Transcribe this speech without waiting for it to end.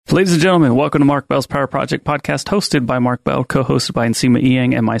Ladies and gentlemen, welcome to Mark Bell's Power Project podcast, hosted by Mark Bell, co-hosted by Nsima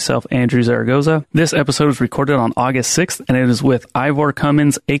Iang and myself, Andrew Zaragoza. This episode was recorded on August 6th, and it is with Ivor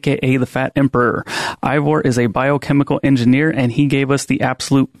Cummins, aka the Fat Emperor. Ivor is a biochemical engineer, and he gave us the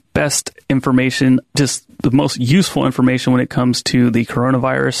absolute best information, just the most useful information when it comes to the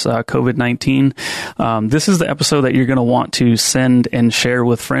coronavirus, COVID-19. This is the episode that you're going to want to send and share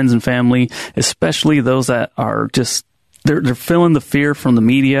with friends and family, especially those that are just They're feeling the fear from the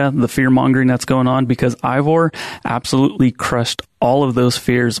media, the fear mongering that's going on, because Ivor absolutely crushed all of those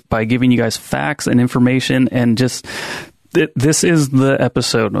fears by giving you guys facts and information, and just this is the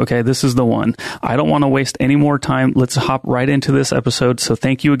episode. Okay, this is the one. I don't want to waste any more time. Let's hop right into this episode. So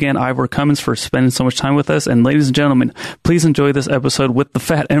thank you again, Ivor Cummins, for spending so much time with us. And ladies and gentlemen, please enjoy this episode with the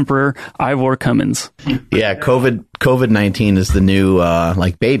Fat Emperor, Ivor Cummins. Yeah, COVID-19 is the new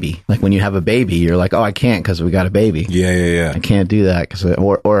like baby. Like when you have a baby, you're like, oh, I can't because we got a baby. Yeah. I can't do that because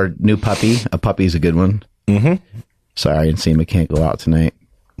or new puppy. A puppy's a good one. Mm-hmm. Sorry, Nsima can't go out tonight.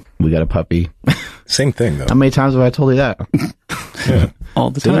 We got a puppy. Same thing, though. How many times have I told you that? Yeah. All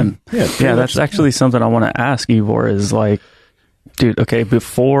the time. Yeah, that's actually something I want to ask Ivor is like, dude, okay,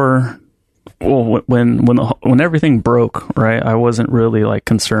 before, well, when everything broke, right, I wasn't really like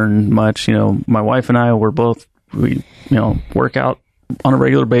concerned much. You know, my wife and I were both, we work out on a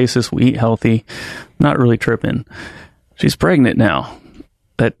regular basis. We eat healthy, not really tripping. She's pregnant now.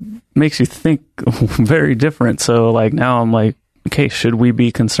 That makes you think very different. So like now I'm like, okay, should we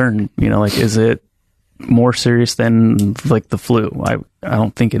be concerned? Like, is it more serious than like the flu? I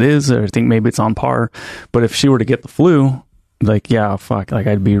don't think it is. Or I think maybe it's on par. But if she were to get the flu, like, yeah, fuck, like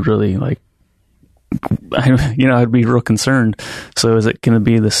I'd be really like, I'd be real concerned. So is it going to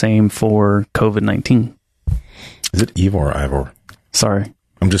be the same for COVID-19? Is it Ivor or Ivor? Sorry.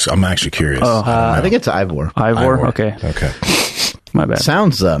 I'm actually curious. Oh, I think it's Ivor. Ivor? Okay. My bad.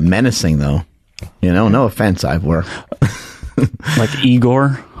 Sounds menacing though. No offense, Ivor. Like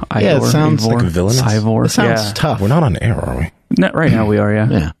Igor? Yeah, it sounds like a villain. Ivor. It sounds tough. We're not on air, are we? Not right now we are, yeah.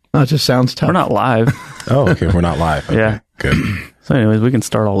 Yeah. No, it just sounds tough. We're not live. Oh, okay. We're not live. Okay. Yeah. Good. So anyways, we can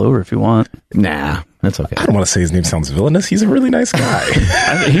start all over if you want. Nah, that's okay. I don't want to say his name sounds villainous. He's a really nice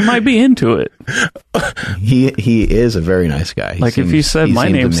guy. He might be into it. He is a very nice guy. If you said my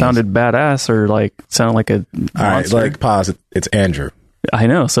name sounded badass or like sounded like a monster. All right, like pause. It's Andrew. I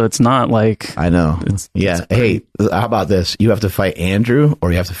know, so it's not like... I know. Yeah. Hey, how about this? You have to fight Andrew or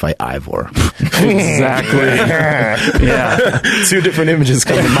you have to fight Ivor. Exactly. Yeah. Two different images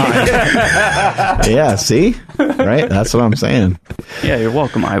come to mind. Yeah, see? Right? That's what I'm saying. Yeah, you're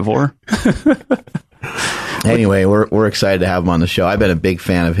welcome, Ivor. Anyway, we're excited to have him on the show. I've been a big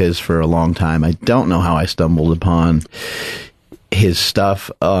fan of his for a long time. I don't know how I stumbled upon his stuff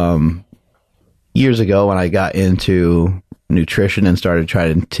years ago when I got into nutrition and started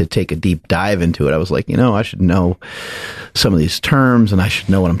trying to take a deep dive into it. I was like, I should know some of these terms and I should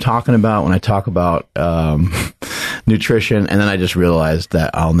know what I'm talking about when I talk about nutrition. And then I just realized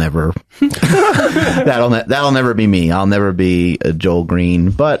that I'll never that'll never be me. I'll never be a Joel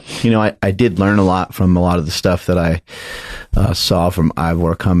Green. But I did learn a lot from a lot of the stuff that I saw from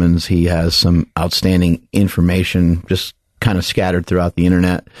Ivor Cummins. He has some outstanding information just kind of scattered throughout the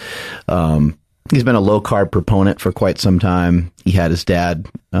internet. He's been a low-carb proponent for quite some time. He had his dad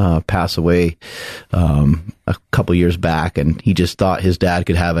pass away a couple years back, and he just thought his dad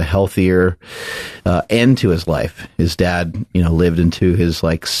could have a healthier end to his life. His dad, lived into his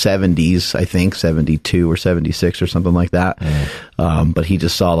 70s, I think, 72 or 76 or something like that. But he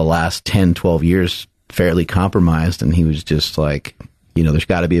just saw the last 10, 12 years fairly compromised, and he was just like... there's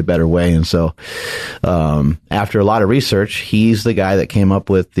got to be a better way. And so, after a lot of research, he's the guy that came up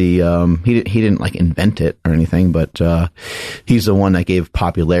with the, he didn't invent it or anything, but, he's the one that gave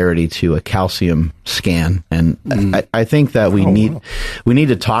popularity to a calcium scan. And I think that we need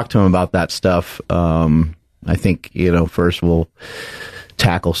to talk to him about that stuff. I think, first we'll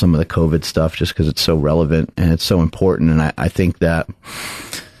tackle some of the COVID stuff just because it's so relevant and it's so important. And I think that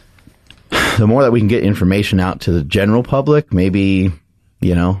the more that we can get information out to the general public, maybe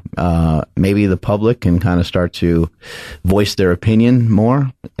the public can kind of start to voice their opinion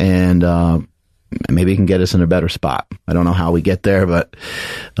more, and maybe it can get us in a better spot. I don't know how we get there, but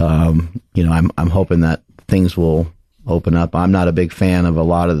I'm hoping that things will open up. I'm not a big fan of a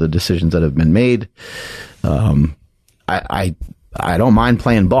lot of the decisions that have been made. I don't mind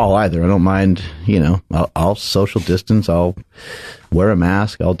playing ball either. I don't mind, I'll social distance. I'll wear a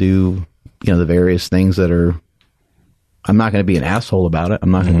mask. I'll do the various things that are, I'm not going to be an asshole about it.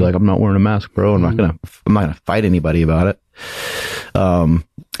 I'm not going to be like, I'm not wearing a mask, bro. I'm not going to fight anybody about it.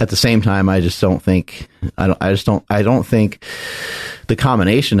 At the same time, I don't think the the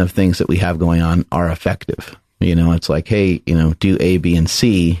combination of things that we have going on are effective. It's like, hey, do A, B, and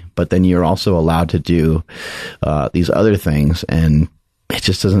C, but then you're also allowed to do these other things, and it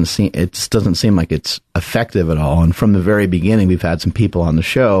just doesn't seem like it's effective at all. And from the very beginning, we've had some people on the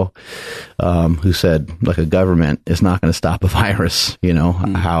show who said, like, a government is not going to stop a virus.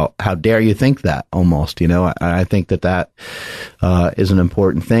 How dare you think that? Almost. I think that is an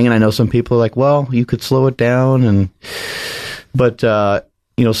important thing. And I know some people are like, well, you could slow it down, but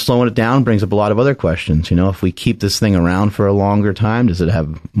slowing it down brings up a lot of other questions. If we keep this thing around for a longer time, does it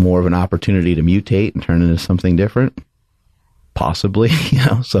have more of an opportunity to mutate and turn into something different? Possibly,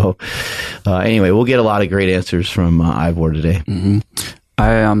 So anyway, we'll get a lot of great answers from Ivor today. Mm-hmm.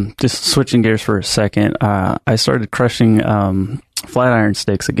 I just switching gears for a second. I started crushing flat iron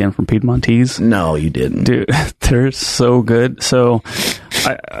sticks again from Piedmontese. No, you didn't, dude. They're so good. So,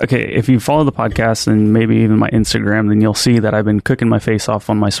 if you follow the podcast and maybe even my Instagram, then you'll see that I've been cooking my face off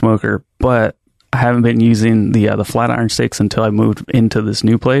on my smoker, but I haven't been using the flat iron sticks until I moved into this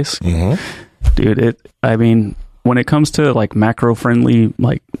new place. Mm-hmm. Dude, when it comes to like macro friendly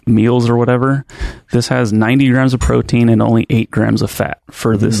like meals or whatever, this has 90 grams of protein and only 8 grams of fat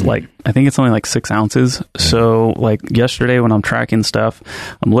for this. Like, I think it's only like 6 ounces. So like yesterday when I'm tracking stuff,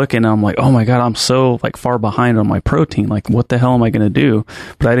 I'm looking and I'm like, oh my God, I'm so like far behind on my protein. Like, what the hell am I going to do?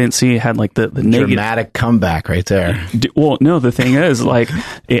 But I didn't see it had like the negative. Dramatic comeback right there. Well, no, the thing is, like,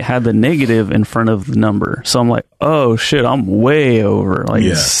 it had the negative in front of the number. So I'm like, oh shit, I'm way over. Like,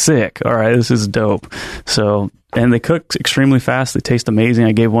 sick. All right, this is dope. So, and they cook extremely fast. They taste amazing.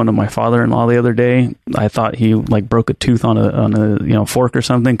 I gave one to my father-in-law the other day. I thought he like broke a tooth on a fork or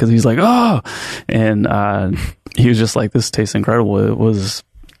something, because he's like, oh, and he was just like, this tastes incredible.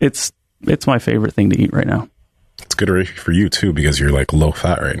 It's my favorite thing to eat right now. It's good for you too, because you're like low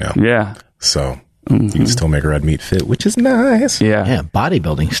fat right now. Yeah. So you can still make red meat fit, which is nice. Yeah.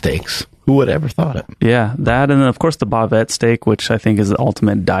 Bodybuilding steaks. Who would ever thought it? Yeah, that, and then of course the bavette steak, which I think is the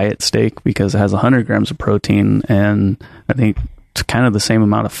ultimate diet steak because it has 100 grams of protein and I think it's kind of the same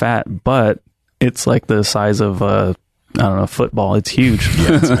amount of fat, but it's like the size of a football. It's huge.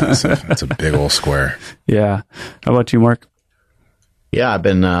 Yeah, it's massive. It's a big old square. Yeah. How about you, Mark? Yeah, I've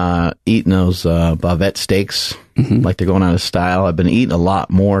been eating those bavette steaks like they're going out of style. I've been eating a lot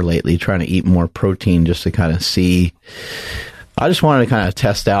more lately, trying to eat more protein just to kind of see. I just wanted to kind of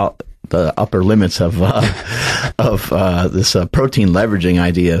test out the upper limits of this protein leveraging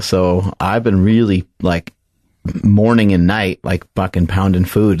idea. So I've been really like morning and night, like fucking pounding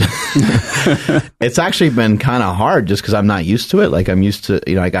food. It's actually been kind of hard just because I'm not used to it. Like I'm used to,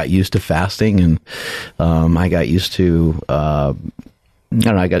 I got used to fasting and I got used to,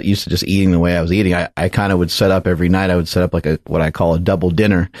 I got used to just eating the way I was eating. I kind of would set up every night. I would set up like what I call a double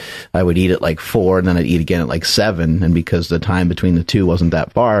dinner. I would eat at like 4 and then I'd eat again at like 7. And because the time between the two wasn't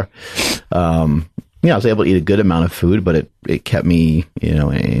that far, I was able to eat a good amount of food, but it kept me,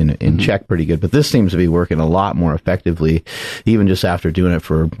 in check pretty good. But this seems to be working a lot more effectively, even just after doing it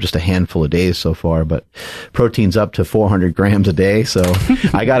for just a handful of days so far. But protein's up to 400 grams a day. So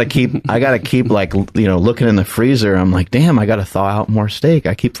I gotta keep like, looking in the freezer. I'm like, damn, I gotta thaw out more steak.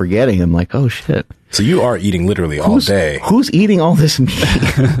 I keep forgetting. I'm like, oh shit. So you are eating literally all day. Who's eating all this meat?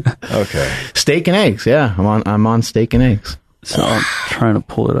 Okay. Steak and eggs. Yeah. I'm on steak and eggs. So I'm trying to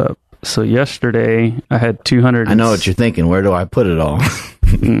pull it up. So yesterday I had 200. I know what you're thinking. Where do I put it all?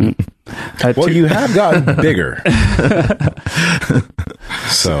 You have gotten bigger.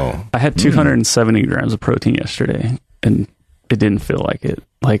 So I had 270 grams of protein yesterday, and it didn't feel like it.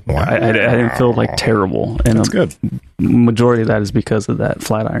 Like wow. I didn't feel like terrible. And that's good. Majority of that is because of that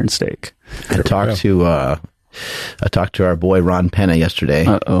flat iron steak. I talked to our boy Ron Penna yesterday.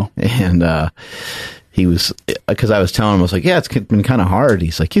 And he was, because I was telling him, I was like, yeah, it's been kind of hard.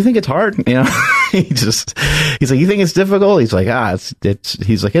 He's like, you think it's hard? He's like, you think it's difficult? He's like,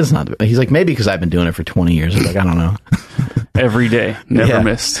 he's like, it's not. He's like, maybe because I've been doing it for 20 years. I'm like, I don't know. Every day, never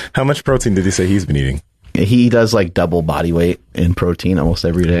missed. How much protein did he say he's been eating? He does like double body weight in protein almost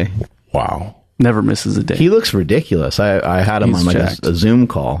every day. Wow. Never misses a day. He looks ridiculous. I had him on like a Zoom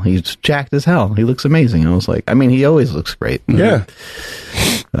call. He's jacked as hell. He looks amazing. I was like, he always looks great. Yeah.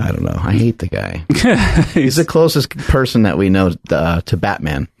 I don't know. I hate the guy. He's the closest person that we know to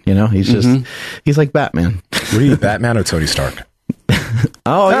Batman. He's just, he's like Batman. What are you, Batman or Tony Stark?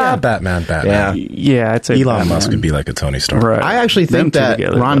 Yeah. Batman. Yeah, I'd say Elon Batman. Musk would be like a Tony Stark. Right. I actually think that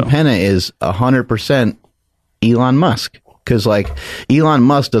together, Ron Penna is 100% Elon Musk. Because, like, Elon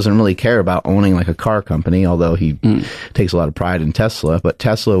Musk doesn't really care about owning, like, a car company, although he takes a lot of pride in Tesla. But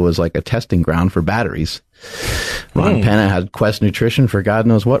Tesla was, like, a testing ground for batteries. Ron Penna had Quest Nutrition for God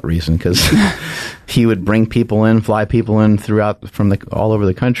knows what reason, because he would bring people in, fly people in throughout from all over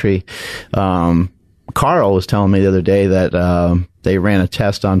the country. Carl was telling me the other day that they ran a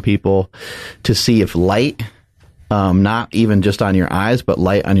test on people to see if light, not even just on your eyes, but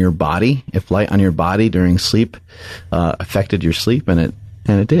light on your body, if light on your body during sleep affected your sleep, and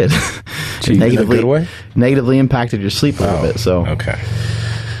it did. It negatively impacted your sleep a little bit. So okay,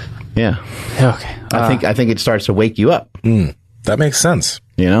 yeah, Okay. I think it starts to wake you up. That makes sense.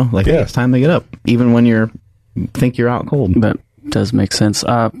 You know, like hey, it's time to get up, even when think you're out cold. That does make sense.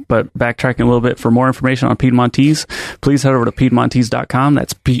 But backtracking a little bit, for more information on Piedmontese, please head over to Piedmontese.com.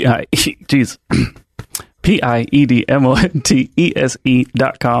 That's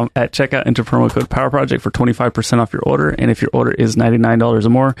Piedmontese.com. At checkout, enter promo code Power Project for 25% off your order. And if your order is $99 or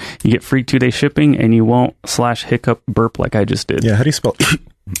more, you get free 2-day shipping, and you won't /hiccup burp like I just did. Yeah, how do you spell?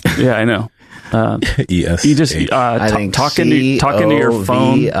 Yeah, I know. ES. You just talk into your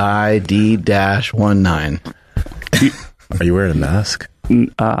phone. COVID-19. Are you wearing a mask?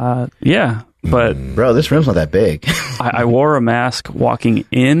 Yeah, but bro, this room's not that big. I wore a mask walking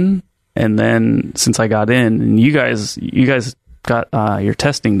in, and then since I got in, and you guys got your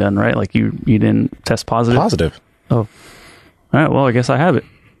testing done, right? Like you didn't test positive. Positive. Oh, all right. Well, I guess I have it.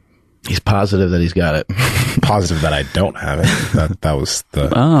 He's positive that he's got it. Positive that I don't have it. That was the.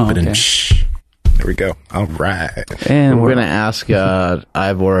 Oh, okay. There we go. All right. And we're going to ask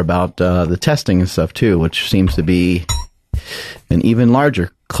Ivor about the testing and stuff too, which seems to be an even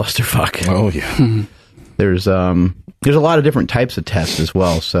larger clusterfuck. Oh yeah. There's a lot of different types of tests as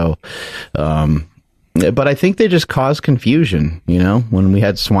well. So, but I think they just cause confusion. You know, when we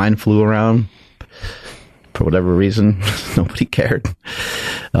had swine flu around, for whatever reason, nobody cared.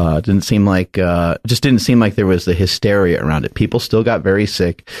 It just didn't seem like there was the hysteria around it. People still got very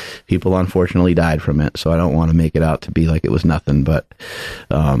sick. People unfortunately died from it. So I don't want to make it out to be like it was nothing, but,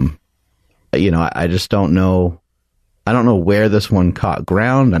 you know, I just don't know. I don't know where this one caught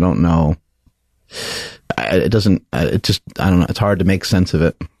ground. I don't know. I don't know. It's hard to make sense of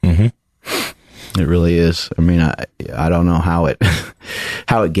it. Mm-hmm. It really is. I mean, I don't know how it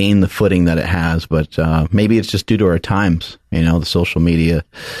gained the footing that it has, but maybe it's just due to our times, you know, the social media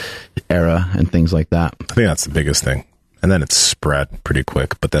era and things like that. I think that's the biggest thing. And then it's spread pretty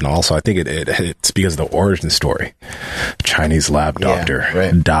quick. But then also, I think it's because of the origin story. Chinese lab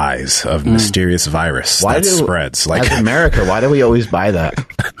doctor dies of mysterious virus spreads. Like, as America, why do we always buy that?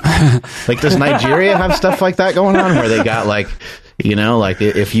 Like, does Nigeria have stuff like that going on where they got like, you know, like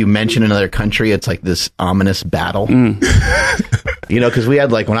if you mention another country, it's like this ominous battle. You know, because we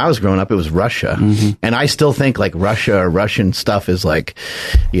had like when I was growing up, it was Russia, and I still think like Russia or Russian stuff is like,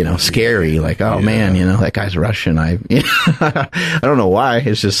 you know, scary. Like, oh man, you know, that guy's Russian. I don't know why.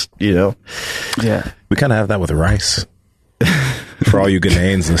 It's just, you know, we kind of have that with rice. For all you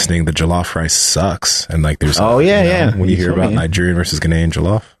Ghanaians listening, the jollof rice sucks, and like there's when you hear about Nigerian versus Ghanaian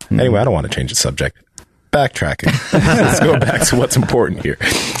jollof. Anyway, I don't want to change the subject. Backtracking. Let's go back to what's important here.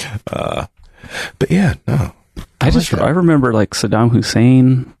 But yeah, no. I remember like Saddam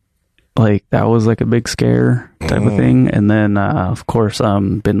Hussein, like that was like a big scare type of thing. And then, of course,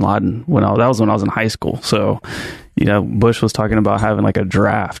 Bin Laden, that was when I was in high school. So, you know, Bush was talking about having like a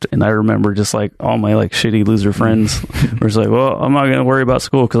draft. And I remember just like all my like shitty loser friends were just like, well, I'm not going to worry about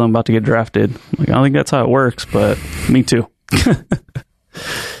school because I'm about to get drafted. Like, I don't think that's how it works, but me too.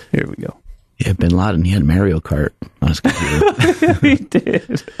 Here we go. Yeah, Bin Laden, he had Mario Kart on his computer. He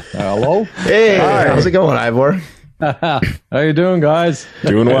did. Hello? Hey, how's it going, Ivor? How you doing, guys?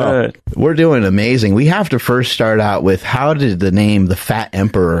 Doing well. We're doing amazing. We have to first start out with how did the name The Fat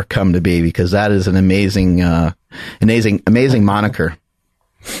Emperor come to be? Because that is an amazing moniker.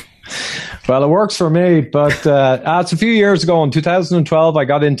 Well, it works for me, but it's a few years ago. In 2012, I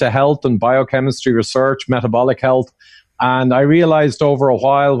got into health and biochemistry research, metabolic health. And I realized over a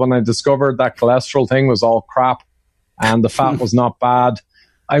while when I discovered that cholesterol thing was all crap and the fat was not bad,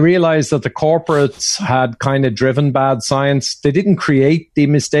 I realized that the corporates had kind of driven bad science. They didn't create the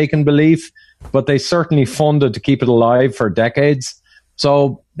mistaken belief, but they certainly funded to keep it alive for decades.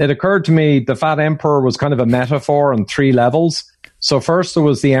 So it occurred to me the fat emperor was kind of a metaphor on 3 levels. So first there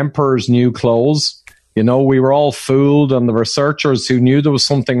was the emperor's new clothes. You know, we were all fooled, and the researchers who knew there was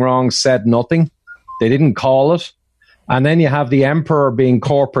something wrong said nothing. They didn't call it. And then you have the emperor being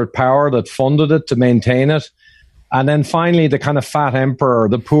corporate power that funded it to maintain it. And then finally, the kind of fat emperor,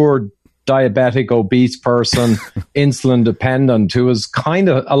 the poor diabetic, obese person, insulin dependent, who was kind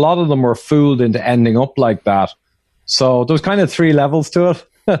of, a lot of them were fooled into ending up like that. So there's kind of 3 levels to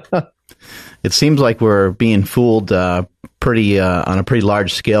it. It seems like we're being fooled on a pretty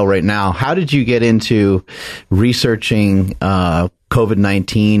large scale right now. How did you get into researching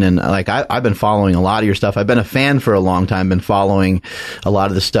COVID-19? And like I've been following a lot of your stuff. I've been a fan for a long time. Been following a lot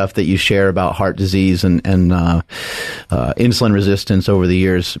of the stuff that you share about heart disease and insulin resistance over the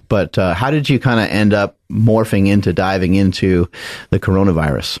years. But how did you kind of end up diving into the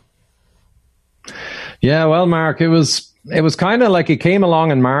coronavirus? Yeah, well, Mark, it was kind of like it came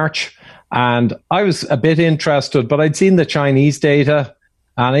along in March. And I was a bit interested, but I'd seen the Chinese data,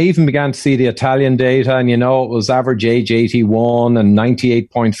 and I even began to see the Italian data. And, it was average age 81 and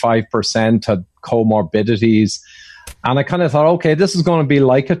 98.5% had comorbidities. And I kind of thought, okay, this is going to be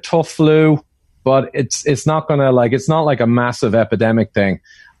like a tough flu, but it's not going to it's not like a massive epidemic thing.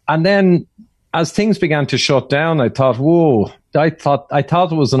 And then as things began to shut down, I thought, whoa, I thought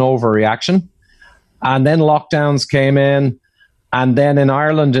it was an overreaction. And then lockdowns came in. And then in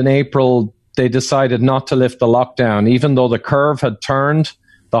Ireland in April, they decided not to lift the lockdown, even though the curve had turned,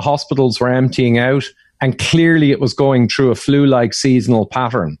 the hospitals were emptying out, and clearly it was going through a flu-like seasonal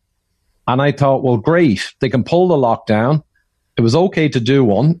pattern. And I thought, well, great, they can pull the lockdown. It was okay to do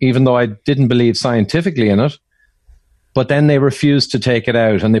one, even though I didn't believe scientifically in it. But then they refused to take it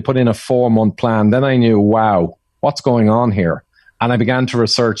out, and they put in a 4-month plan. Then I knew, wow, what's going on here? And I began to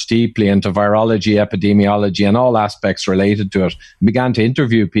research deeply into virology, epidemiology, and all aspects related to it. I began to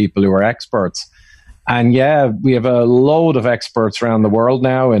interview people who are experts. And yeah, we have a load of experts around the world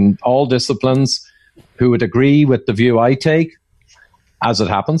now in all disciplines who would agree with the view I take, as it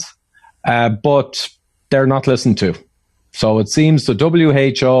happens, but they're not listened to. So it seems the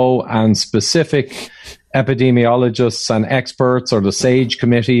WHO and specific epidemiologists and experts, or the SAGE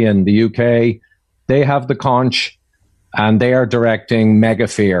committee in the UK, they have the conch, and they are directing mega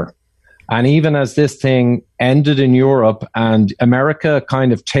fear. And even as this thing ended in Europe and America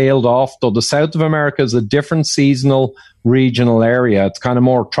kind of tailed off, though the south of America is a different seasonal regional area, it's kind of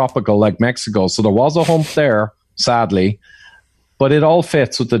more tropical like Mexico. So there was a hump there, sadly, but it all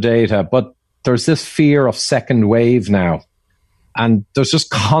fits with the data. But there's this fear of second wave now. And there's just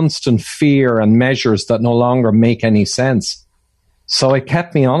constant fear and measures that no longer make any sense. So it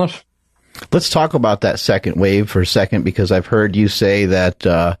kept me on it. Let's talk about that second wave for a second, because I've heard you say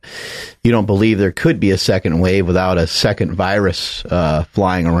that you don't believe there could be a second wave without a second virus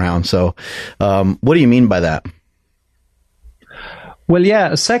flying around. So what do you mean by that? Well,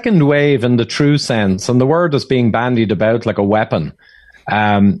 yeah, a second wave in the true sense, and the word is being bandied about like a weapon.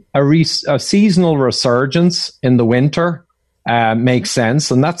 A seasonal resurgence in the winter makes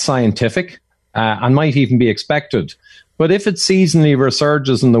sense, and that's scientific and might even be expected. But if it seasonally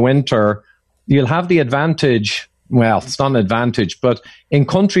resurges in the winter, you'll have the advantage. Well, it's not an advantage, but in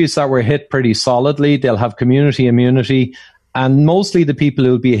countries that were hit pretty solidly, they'll have community immunity. And mostly the people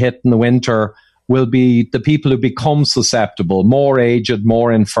who'll be hit in the winter will be the people who become susceptible, more aged,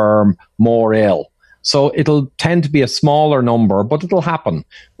 more infirm, more ill. So it'll tend to be a smaller number, but it'll happen.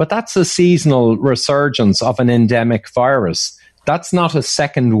 But that's a seasonal resurgence of an endemic virus. That's not a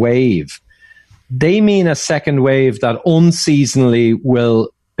second wave. They mean a second wave that unseasonally will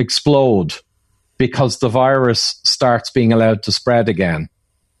explode because the virus starts being allowed to spread again.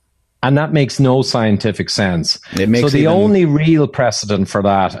 And that makes no scientific sense. So the only real precedent for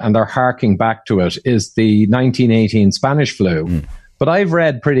that, and they're harking back to it, is the 1918 Spanish flu. But I've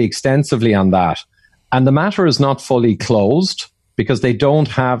read pretty extensively on that. And the matter is not fully closed because they don't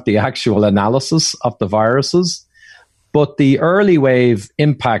have the actual analysis of the viruses. But the early wave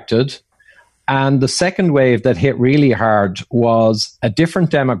impacted. And the second wave that hit really hard was a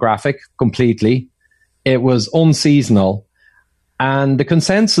different demographic completely. It was unseasonal. And the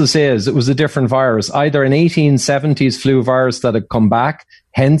consensus is it was a different virus, either an 1870s flu virus that had come back,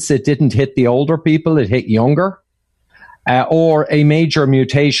 hence it didn't hit the older people, it hit younger, or a major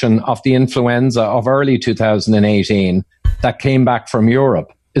mutation of the influenza of early 2018 that came back from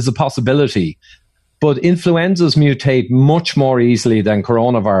Europe is a possibility. But influenzas mutate much more easily than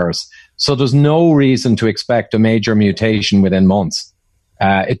coronavirus. So there's no reason to expect a major mutation within months.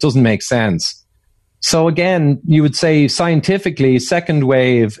 It doesn't make sense. So again, you would say scientifically, second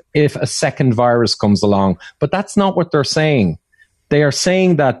wave if a second virus comes along. But that's not what they're saying. They are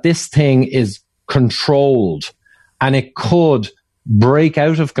saying that this thing is controlled and it could break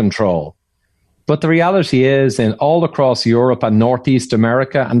out of control. But the reality is, in all across Europe and Northeast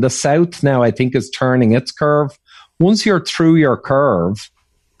America, and the South now, I think, is turning its curve. Once you're through your curve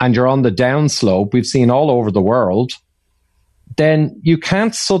and you're on the downslope, we've seen all over the world, then you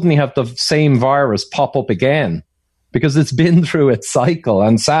can't suddenly have the same virus pop up again because it's been through its cycle.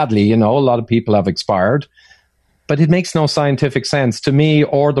 And sadly, a lot of people have expired. But it makes no scientific sense to me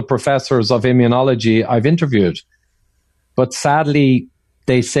or the professors of immunology I've interviewed. But sadly,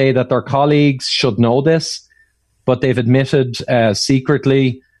 they say that their colleagues should know this, but they've admitted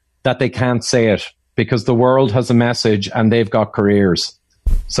secretly that they can't say it because the world has a message and they've got careers.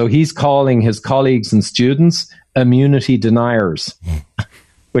 So he's calling his colleagues and students immunity deniers,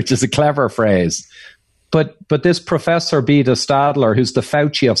 which is a clever phrase. But this Professor Beda Stadler, who's the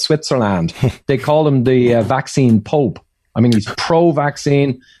Fauci of Switzerland, they call him the vaccine pope. I mean, he's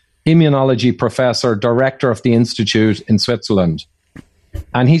pro-vaccine, immunology professor, director of the institute in Switzerland.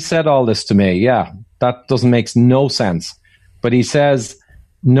 And he said all this to me. Yeah, that makes no sense. But he says,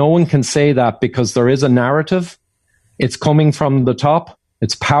 no one can say that because there is a narrative. It's coming from the top.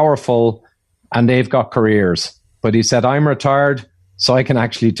 It's powerful. And they've got careers. But he said, I'm retired, so I can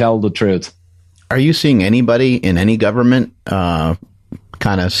actually tell the truth. Are you seeing anybody in any government kind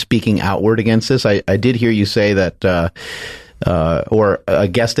of speaking outward against this? I did hear you say that, or a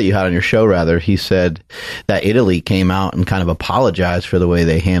guest that you had on your show, rather, he said that Italy came out and kind of apologized for the way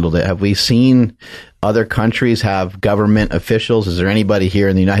they handled it. Have we seen other countries have government officials? Is there anybody here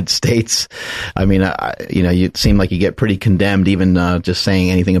in the United States? I mean, you seem like you get pretty condemned even just saying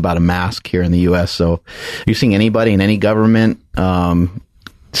anything about a mask here in the U.S. So are you seeing anybody in any government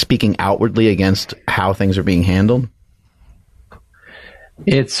speaking outwardly against how things are being handled?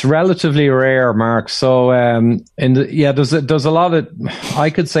 It's relatively rare, Mark. So, there's a lot of,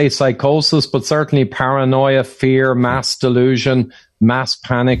 I could say psychosis, but certainly paranoia, fear, mass delusion, mass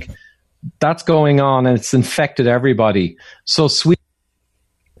panic. That's going on, and it's infected everybody. So,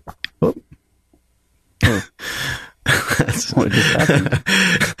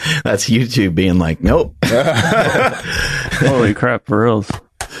 That's YouTube being like, nope. Holy crap, for reals.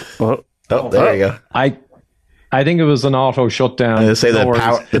 Oh, there you go. I think it was an auto shutdown. I was going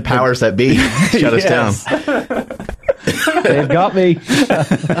to say the powers that be shut us down. They've got me.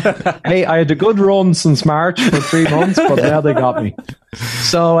 Hey, I had a good run since March for 3 months, but now they got me.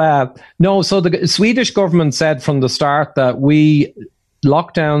 So, so the Swedish government said from the start that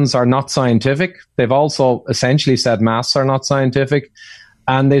lockdowns are not scientific. They've also essentially said masks are not scientific.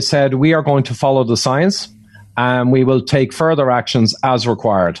 And they said, we are going to follow the science and we will take further actions as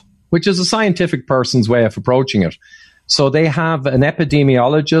required, which is a scientific person's way of approaching it. So they have an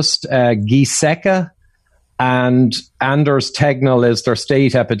epidemiologist, Giesecke, and Anders Tegnell is their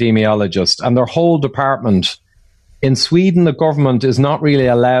state epidemiologist. And their whole department in Sweden, the government is not really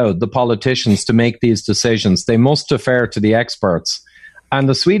allowed the politicians to make these decisions. They must defer to the experts. And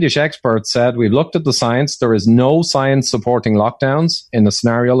the Swedish experts said, we've looked at the science. There is no science supporting lockdowns in a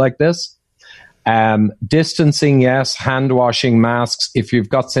scenario like this. Distancing, yes. Hand washing, masks. If you've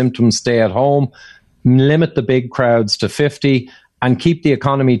got symptoms, stay at home. Limit the big crowds to 50 and keep the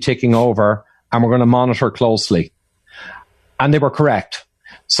economy ticking over. And we're going to monitor closely. And they were correct.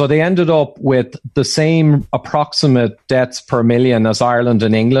 So they ended up with the same approximate deaths per million as Ireland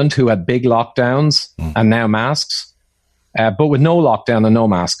and England, who had big lockdowns and now masks, but with no lockdown and no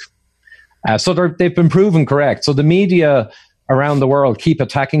mask. So they've been proven correct. So the media around the world keep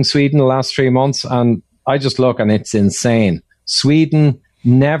attacking Sweden the last 3 months, and I just look and it's insane. Sweden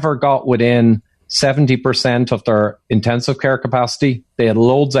never got within 70% of their intensive care capacity. They had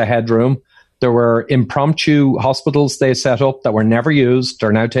loads of headroom. There were impromptu hospitals they set up that were never used.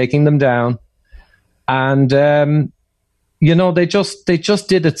 They're now taking them down. And, they just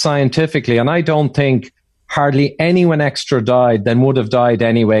did it scientifically. And I don't think hardly anyone extra died than would have died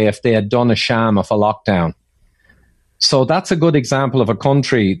anyway if they had done a sham of a lockdown. So that's a good example of a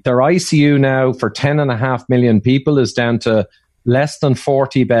country. Their ICU now for 10.5 million people is down to less than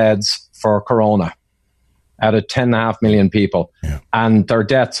 40 beds for corona out of 10.5 million people. Yeah. And their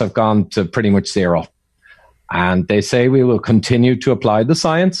deaths have gone to pretty much zero. And they say we will continue to apply the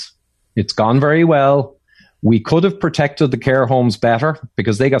science. It's gone very well. We could have protected the care homes better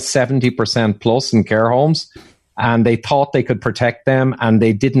because they got 70% plus in care homes. And they thought they could protect them, and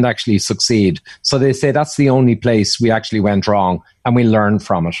they didn't actually succeed. So they say that's the only place we actually went wrong, and we learned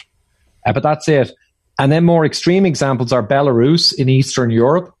from it. But that's it. And then more extreme examples are Belarus in Eastern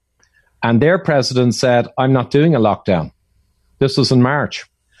Europe. And their president said, I'm not doing a lockdown. This was in March.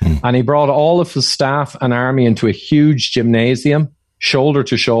 And he brought all of his staff and army into a huge gymnasium, shoulder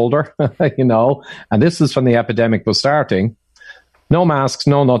to shoulder, and this is when the epidemic was starting. No masks,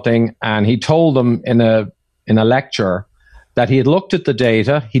 no nothing. And he told them in a lecture that he had looked at the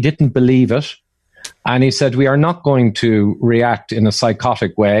data, he didn't believe it, and he said, we are not going to react in a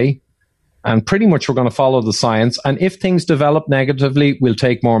psychotic way, and pretty much we're going to follow the science, and if things develop negatively, we'll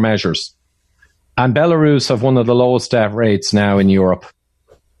take more measures. And Belarus have one of the lowest death rates now in Europe,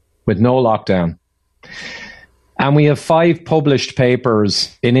 with no lockdown. And we have 5 published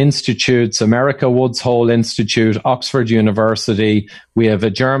papers in institutes, America Woods Hole Institute, Oxford University. We have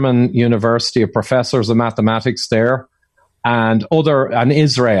a German university of professors of mathematics there, and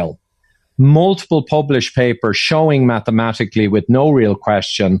Israel. Multiple published papers showing mathematically with no real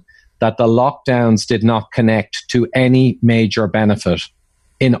question that the lockdowns did not connect to any major benefit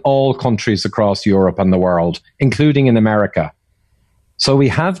in all countries across Europe and the world, including in America. So we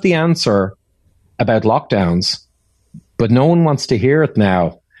have the answer about lockdowns, but no one wants to hear it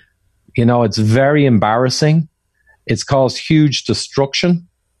now. You know, it's very embarrassing. It's caused huge destruction.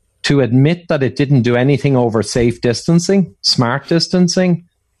 To admit that it didn't do anything over safe distancing, smart distancing,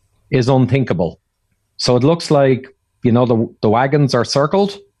 is unthinkable. So it looks like, you know, the wagons are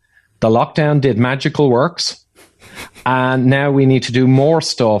circled. The lockdown did magical works. And now we need to do more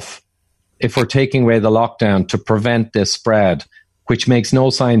stuff if we're taking away the lockdown to prevent this spread, which makes no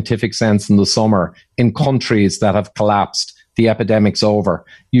scientific sense in the summer in countries that have collapsed. The epidemic's over.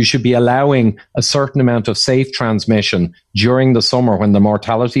 You should be allowing a certain amount of safe transmission during the summer when the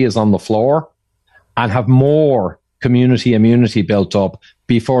mortality is on the floor, and have more community immunity built up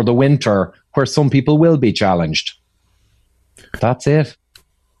before the winter, where some people will be challenged. That's it.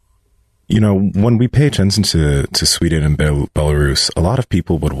 You know, when we pay attention to Sweden and Belarus, a lot of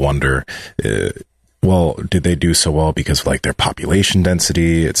people would wonder, well, did they do so well because of like their population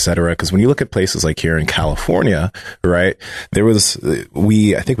density, et cetera? Because when you look at places like here in California, right,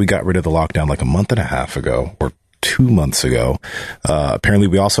 I think we got rid of the lockdown like a month and a half ago or 2 months ago. Apparently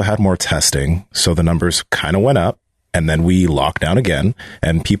we also had more testing. So the numbers kind of went up, and then we locked down again,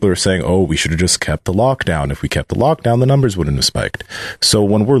 and people are saying, oh, we should have just kept the lockdown. If we kept the lockdown, the numbers wouldn't have spiked. So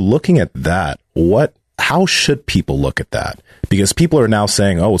when we're looking at that, how should people look at that? Because people are now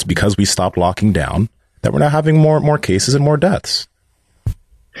saying, oh, it's because we stopped locking down that we're now having more cases and more deaths.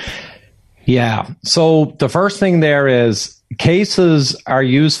 Yeah. So the first thing there is cases are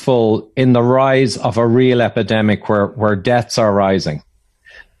useful in the rise of a real epidemic where deaths are rising.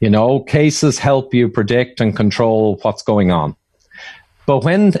 You know, cases help you predict and control what's going on. But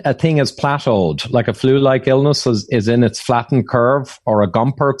when a thing is plateaued, like a flu-like illness is in its flattened curve, or a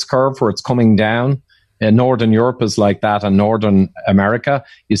Gompertz curve where it's coming down, Northern Europe is like that, and Northern America,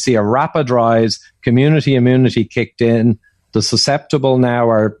 you see a rapid rise, community immunity kicked in, the susceptible now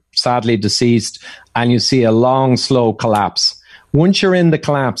are sadly deceased, and you see a long, slow collapse. Once you're in the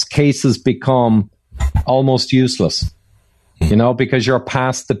collapse, cases become almost useless. You know, because you're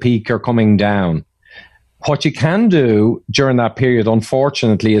past the peak, you're coming down. What you can do during that period,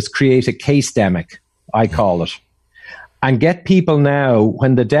 unfortunately, is create a case-demic, I call it, and get people now,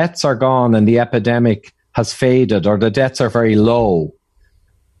 when the deaths are gone and the epidemic has faded, or the deaths are very low,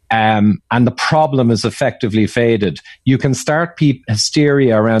 and the problem is effectively faded, you can start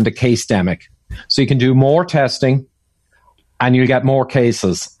hysteria around a case-demic. So you can do more testing, and you get more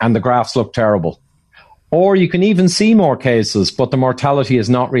cases, and the graphs look terrible. Or you can even see more cases, but the mortality is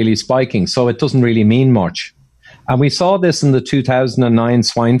not really spiking, so it doesn't really mean much. And we saw this in the 2009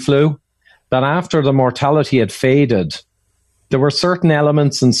 swine flu, that after the mortality had faded, there were certain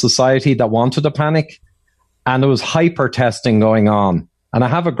elements in society that wanted to panic, and there was hyper testing going on. And I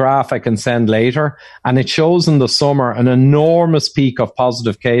have a graph I can send later, and it shows in the summer an enormous peak of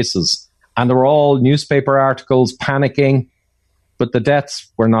positive cases. And there were all newspaper articles panicking, but the deaths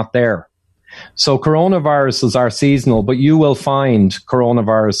were not there. So coronaviruses are seasonal, but you will find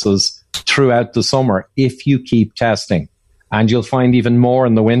coronaviruses throughout the summer if you keep testing, and you'll find even more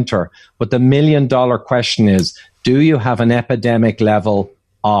in the winter. But the $1 million question is, do you have an epidemic level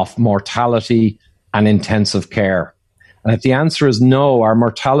of mortality and intensive care? And if the answer is no, our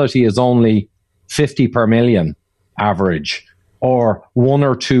mortality is only 50 per million average, or 1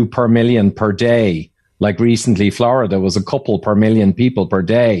 or 2 per million per day. Like recently, Florida was a couple per million people per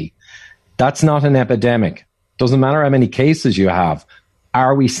day. That's not an epidemic. Doesn't matter how many cases you have.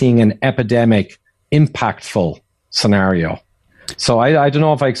 Are we seeing an epidemic impactful scenario? So I don't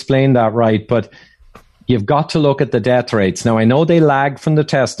know if I explained that right, but you've got to look at the death rates. Now, I know they lag from the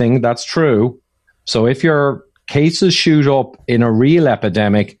testing. That's true. So if your cases shoot up in a real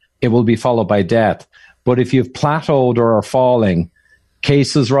epidemic, it will be followed by death. But if you've plateaued or are falling,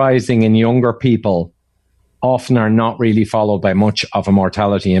 cases rising in younger people often are not really followed by much of a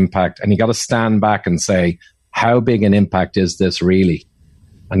mortality impact. And you got to stand back and say, how big an impact is this really?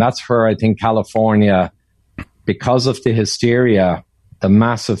 And that's where I think California, because of the hysteria, the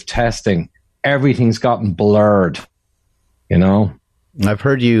massive testing, everything's gotten blurred, you know? I've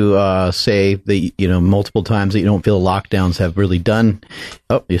heard you say that, you know, multiple times that you don't feel lockdowns have really done.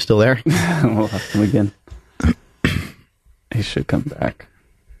 Oh, you still there? We'll have him again. He should come back.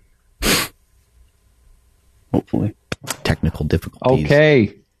 hopefully. Technical difficulties.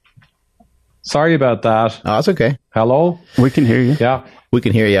 Okay. Sorry about that. Oh, that's okay. Hello? We can hear you. Yeah. We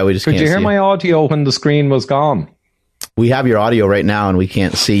can hear you. We just can't see. Could you hear my audio when the screen was gone? We have your audio right now, and we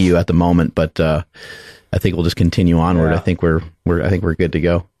can't see you at the moment. But I think we'll just continue onward. Yeah. I think we're good to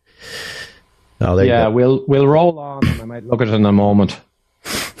go. Oh, there you go. We'll roll on, and I might look at it in a moment.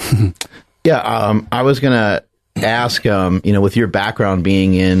 Yeah, I was gonna ask, with your background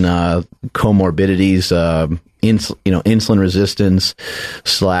being in comorbidities, insulin resistance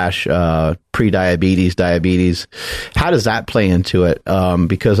 / pre-diabetes, diabetes, how does that play into it?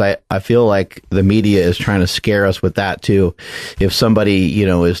 Because I feel like the media is trying to scare us with that too. If somebody,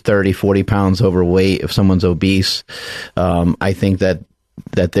 is 30, 40 pounds overweight, if someone's obese, I think that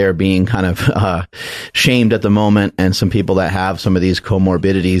they're being kind of shamed at the moment, and some people that have some of these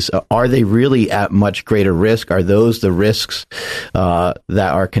comorbidities, are they really at much greater risk? Are those the risks that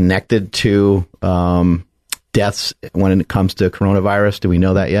are connected to deaths when it comes to coronavirus? Do we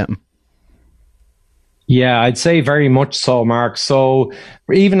know that yet? Yeah, I'd say very much so, Mark. So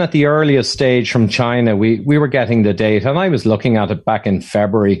even at the earliest stage from China, we were getting the data, and I was looking at it back in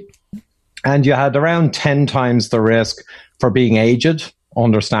February, and you had around 10 times the risk for being aged,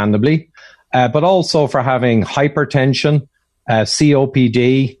 understandably, but also for having hypertension,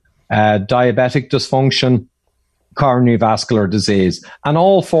 COPD, diabetic dysfunction, coronary vascular disease. And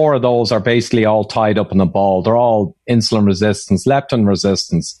all four of those are basically all tied up in a ball. They're all insulin resistance, leptin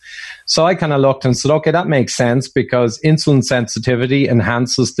resistance. So I kind of looked and said, okay, that makes sense, because insulin sensitivity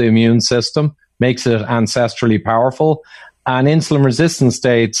enhances the immune system, makes it ancestrally powerful. And insulin resistant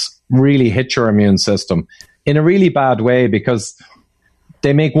states really hit your immune system in a really bad way, because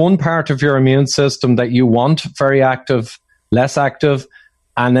they make one part of your immune system that you want very active, less active,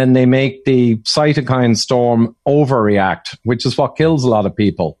 and then they make the cytokine storm overreact, which is what kills a lot of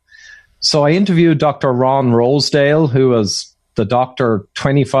people. So I interviewed Dr. Ron Rosedale, who was the doctor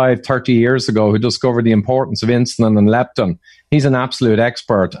 25, 30 years ago who discovered the importance of insulin and leptin. He's an absolute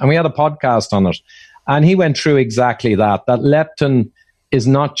expert, and we had a podcast on it. And he went through exactly that leptin is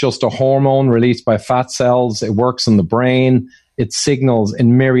not just a hormone released by fat cells. It works in the brain. It signals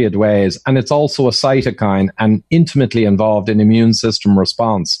in myriad ways. And it's also a cytokine and intimately involved in immune system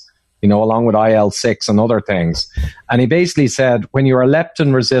response, along with IL-6 and other things. And he basically said, when you're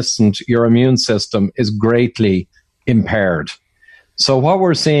leptin resistant, your immune system is greatly impaired. So what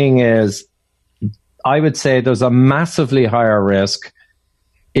we're seeing is, I would say there's a massively higher risk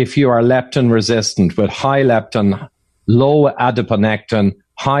if you are leptin resistant with high leptin, low adiponectin,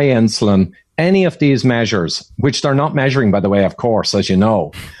 high insulin, any of these measures, which they're not measuring, by the way, of course, as you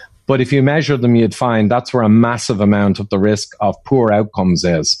know. But if you measure them, you'd find that's where a massive amount of the risk of poor outcomes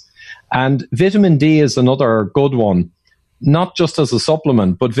is. And vitamin D is another good one, not just as a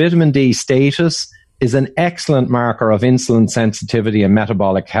supplement, but vitamin D status is an excellent marker of insulin sensitivity and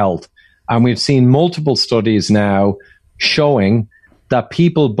metabolic health. And we've seen multiple studies now showing that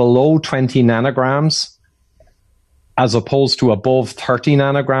people below 20 nanograms, as opposed to above 30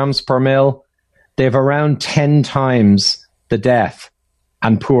 nanograms per mil, they have around 10 times the death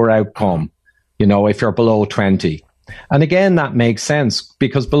and poor outcome, if you're below 20. And again, that makes sense,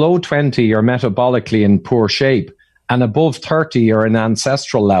 because below 20, you're metabolically in poor shape, and above 30, you're an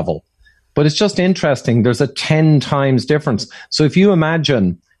ancestral level. But it's just interesting. There's a 10 times difference. So if you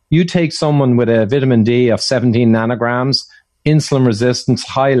imagine you take someone with a vitamin D of 17 nanograms, insulin resistance,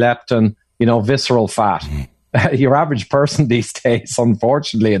 high leptin, visceral fat, your average person these days,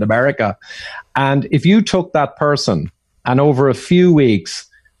 unfortunately, in America. And if you took that person and over a few weeks,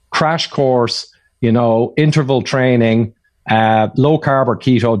 crash course, interval training, low carb or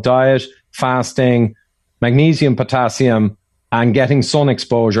keto diet, fasting, magnesium, potassium, and getting sun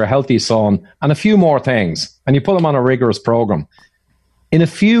exposure, healthy sun, and a few more things, and you put them on a rigorous program, in a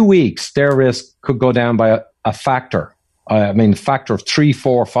few weeks, their risk could go down by a factor of 3,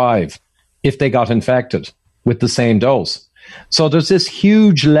 4, 5 if they got infected with the same dose. So there's this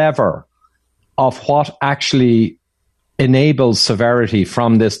huge lever of what actually enables severity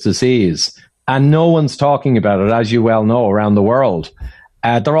from this disease. And no one's talking about it, as you well know, around the world.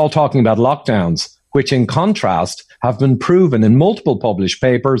 They're all talking about lockdowns, which in contrast have been proven in multiple published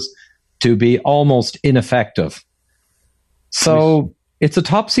papers to be almost ineffective. So it's a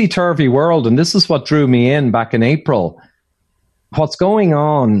topsy-turvy world, and this is what drew me in back in April. What's going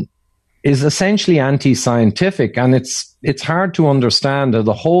on is essentially anti-scientific, and it's hard to understand how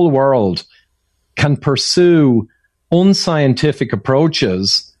the whole world can pursue unscientific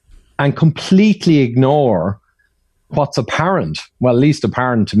approaches and completely ignore what's apparent, well, at least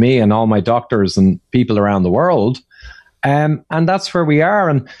apparent to me and all my doctors and people around the world. And that's where we are.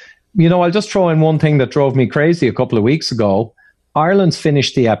 And I'll just throw in one thing that drove me crazy a couple of weeks ago. Ireland's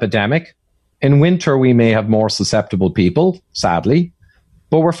finished the epidemic. In winter, we may have more susceptible people, sadly,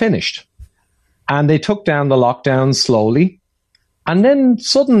 but we're finished. And they took down the lockdown slowly. And then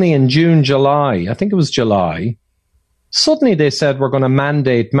suddenly in June, July, I think it was July, suddenly they said we're going to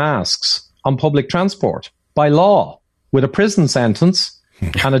mandate masks on public transport by law with a prison sentence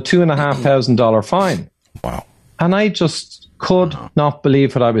and a $2,500 fine. Wow. And I just could not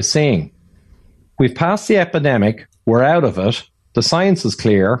believe what I was seeing. We've passed the epidemic. We're out of it. The science is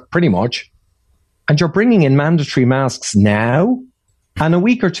clear, pretty much. And you're bringing in mandatory masks now? And a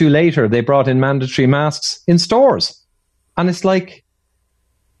week or two later, they brought in mandatory masks in stores. And it's like,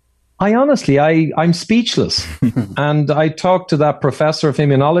 I'm speechless. And I talked to that professor of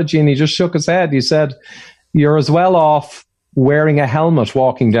immunology and he just shook his head. He said, you're as well off wearing a helmet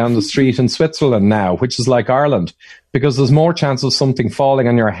walking down the street in Switzerland now, which is like Ireland, because there's more chance of something falling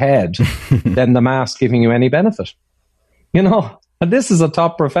on your head than the mask giving you any benefit. And this is a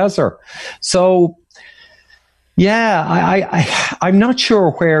top professor. So, yeah, I'm not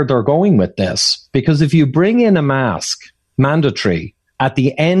sure where they're going with this, because if you bring in a mask, mandatory, at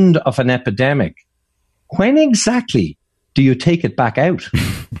the end of an epidemic, when exactly do you take it back out?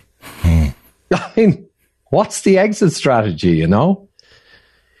 I mean, what's the exit strategy, Do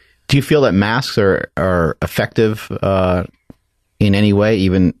you feel that masks are effective in any way,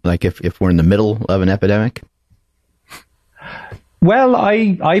 even like if we're in the middle of an epidemic? Well,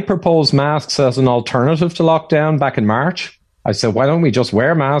 I proposed masks as an alternative to lockdown back in March. I said, why don't we just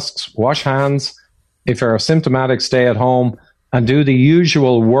wear masks, wash hands? If you're symptomatic, stay at home and do the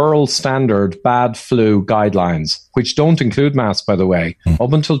usual world standard bad flu guidelines, which don't include masks, by the way.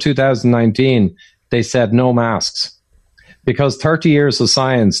 Up until 2019, they said no masks because 30 years of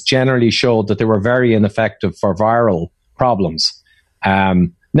science generally showed that they were very ineffective for viral problems.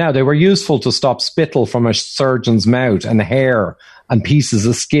 Now, they were useful to stop spittle from a surgeon's mouth and hair and pieces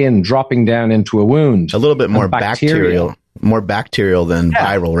of skin dropping down into a wound. A little bit more bacterial than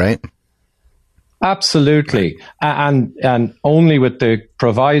viral, right? Absolutely. And only with the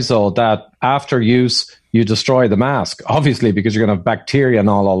proviso that after use, you destroy the mask, obviously, because you're going to have bacteria and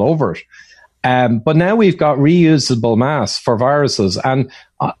all over it. But now we've got reusable masks for viruses. And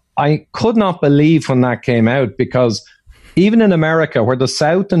I could not believe when that came out, because even in America, where the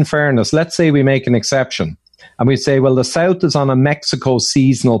South, in fairness, let's say we make an exception and we say, well, the South is on a Mexico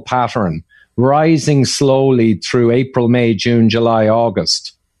seasonal pattern, rising slowly through April, May, June, July,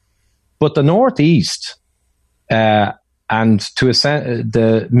 August. But the Northeast and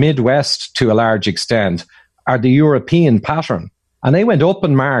the Midwest, to a large extent, are the European pattern. And they went up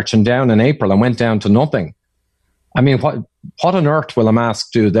in March and down in April and went down to nothing. I mean, what on earth will a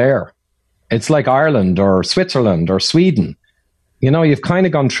mask do there? It's like Ireland or Switzerland or Sweden. You've kind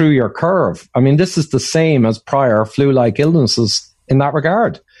of gone through your curve. I mean, this is the same as prior flu-like illnesses in that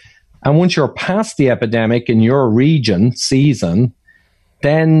regard. And once you're past the epidemic in your region, season,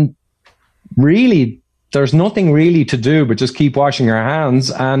 then really there's nothing really to do but just keep washing your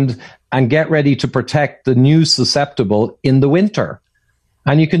hands and get ready to protect the new susceptible in the winter.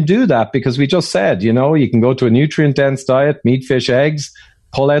 And you can do that because we just said, you can go to a nutrient-dense diet, meat, fish, eggs,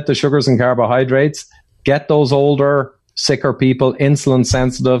 pull out the sugars and carbohydrates, get those older, sicker people insulin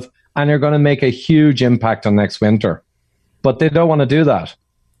sensitive, and you're going to make a huge impact on next winter. But they don't want to do that.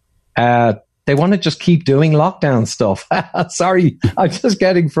 They want to just keep doing lockdown stuff. Sorry, I'm just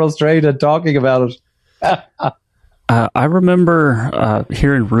getting frustrated talking about it. I remember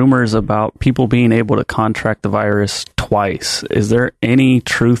hearing rumors about people being able to contract the virus twice. Is there any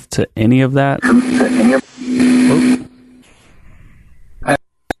truth to any of that?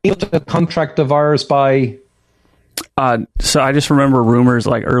 Able to contract the virus by... So I just remember rumors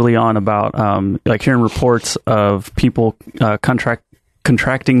like early on about like hearing reports of people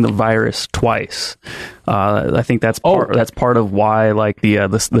contracting the virus twice. I think that's part of why like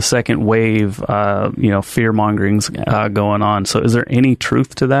the second wave, fear mongering's going on. So is there any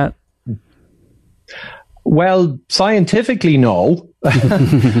truth to that? Well, scientifically, no.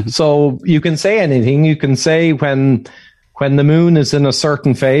 So you can say anything. You can say when the moon is in a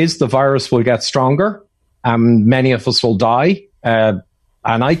certain phase, the virus will get stronger. Many of us will die. And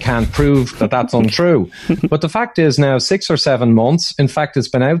I can't prove that that's untrue. But the fact is now 6 or 7 months. In fact, it's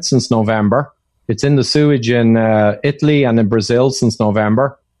been out since November. It's in the sewage in Italy and in Brazil since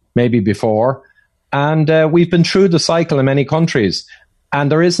November, maybe before. And we've been through the cycle in many countries.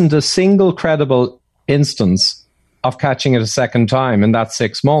 And there isn't a single credible instance of catching it a second time in that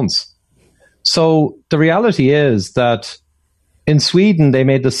 6 months. So the reality is that In Sweden, they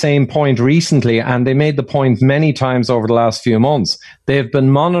made the same point recently, and they made the point many times over the last few months. They've been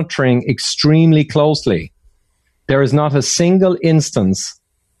monitoring extremely closely. There is not a single instance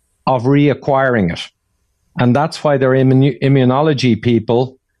of reacquiring it. And that's why their immunology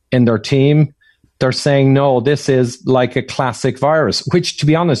people in their team, they're saying, no, this is like a classic virus, which, to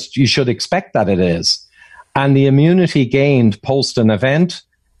be honest, you should expect that it is. And the immunity gained post an event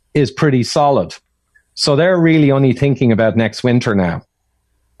is pretty solid. So they're really only thinking about next winter now,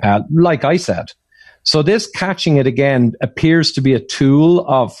 like I said. So this catching it again appears to be a tool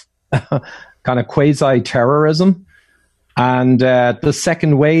of kind of quasi-terrorism. And the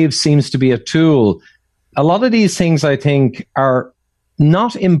second wave seems to be a tool. A lot of these things, I think, are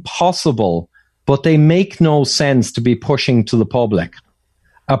not impossible, but they make no sense to be pushing to the public.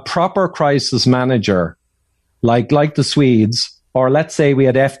 A proper crisis manager, like the Swedes, or let's say we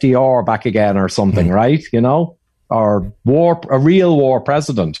had FDR back again or something, right? You know, or a real war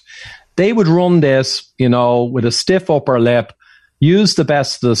president. They would run this, you know, with a stiff upper lip, use the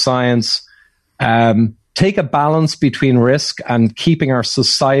best of the science, take a balance between risk and keeping our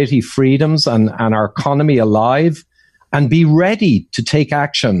society freedoms and our economy alive, and be ready to take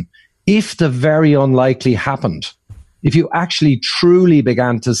action if the very unlikely happened. If you actually truly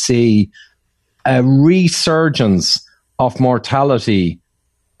began to see a resurgence of mortality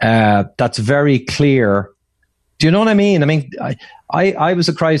that's very clear. Do you know what I mean? I mean, I was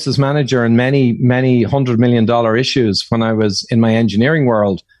a crisis manager in many $100 million issues when I was in my engineering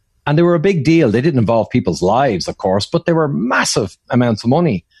world, and they were a big deal. They didn't involve people's lives, of course, but they were massive amounts of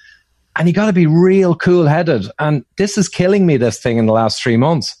money. And you got to be real cool-headed. And this is killing me, this thing, in the last 3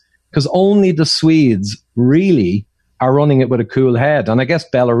 months, because only the Swedes really are running it with a cool head. And I guess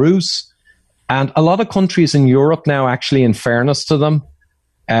Belarus and a lot of countries in Europe now, actually, in fairness to them,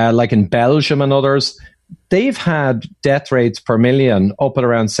 like in Belgium and others, they've had death rates per million up at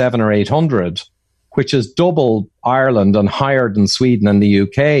around 700 or 800, which is double Ireland and higher than Sweden and the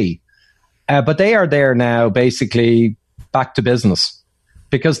UK. But they are there now, basically back to business,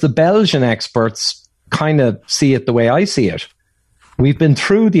 because the Belgian experts kind of see it the way I see it. We've been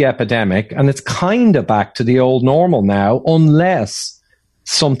through the epidemic and it's kind of back to the old normal now, unless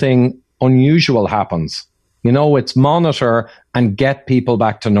something unusual happens. You know, it's monitor and get people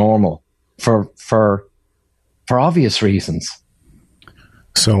back to normal for obvious reasons.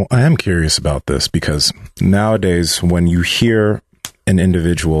 So I am curious about this, because nowadays when you hear an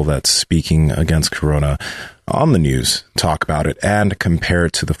individual that's speaking against corona on the news talk about it and compare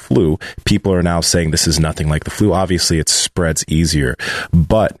it to the flu, people are now saying this is nothing like the flu. Obviously, it spreads easier.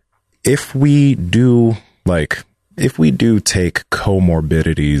 But if we do take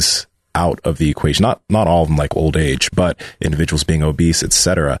comorbidities out of the equation, not all of them, like old age, but individuals being obese,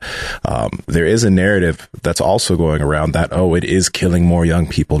 etc. There is a narrative that's also going around that, it is killing more young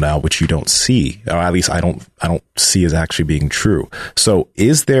people now, which you don't see, or at least I don't see as actually being true. So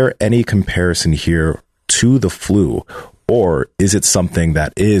is there any comparison here to the flu, or is it something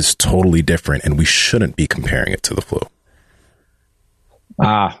that is totally different and we shouldn't be comparing it to the flu?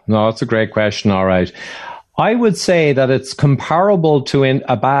 No, that's a great question. All right. I would say that it's comparable to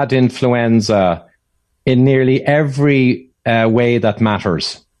a bad influenza in nearly every way that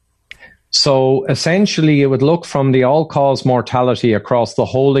matters. So essentially, it would look from the all-cause mortality across the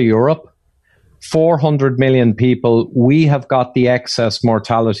whole of Europe, 400 million people. We have got the excess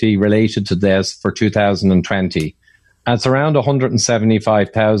mortality related to this for 2020. And it's around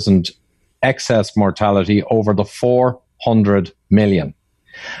 175,000 excess mortality over the 400 million.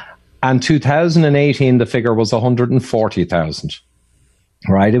 And 2018, the figure was 140,000,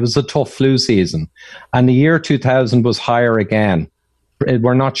 right? It was a tough flu season. And the year 2000 was higher again.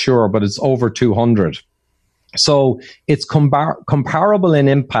 We're not sure, but it's over 200. So it's comparable in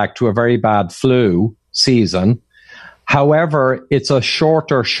impact to a very bad flu season. However, it's a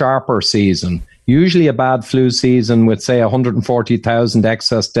shorter, sharper season. Usually a bad flu season with, say, 140,000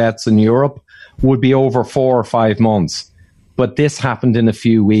 excess deaths in Europe would be over 4 or 5 months. But this happened in a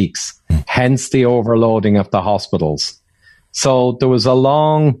few weeks, hence the overloading of the hospitals. So there was a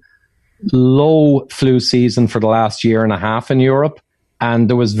long, low flu season for the last year and a half in Europe, and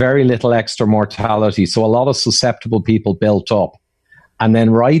there was very little extra mortality. So a lot of susceptible people built up. And then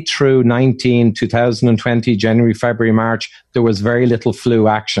right through 2020, January, February, March, there was very little flu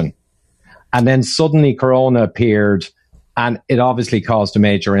action. And then suddenly Corona appeared, and it obviously caused a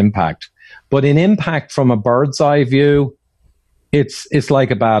major impact. But in impact from a bird's eye view, it's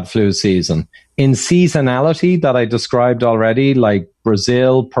like a bad flu season. In seasonality that I described already, like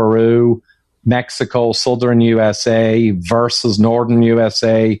Brazil, Peru, Mexico, southern USA versus northern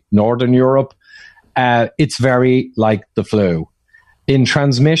USA, northern Europe, it's very like the flu. In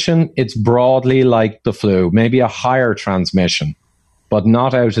transmission, it's broadly like the flu, maybe a higher transmission, but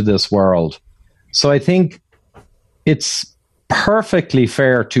not out of this world. So I think it's perfectly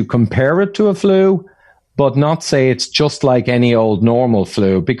fair to compare it to a flu, but not say it's just like any old normal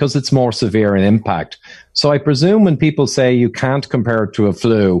flu, because it's more severe in impact. So I presume when people say you can't compare it to a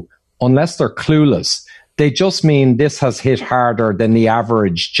flu, unless they're clueless, they just mean this has hit harder than the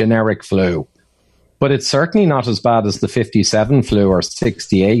average generic flu. But it's certainly not as bad as the 57 flu or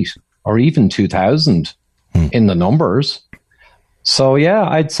 68 or even 2000 in the numbers. So yeah,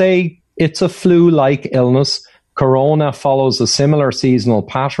 I'd say it's a flu-like illness. Corona follows a similar seasonal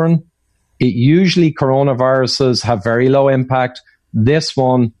pattern. It usually, coronaviruses have very low impact. This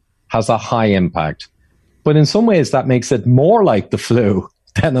one has a high impact. But in some ways, that makes it more like the flu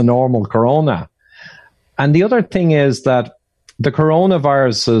than a normal corona. And the other thing is that the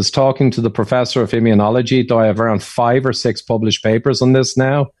coronaviruses, talking to the professor of immunology, though I have around 5 or 6 published papers on this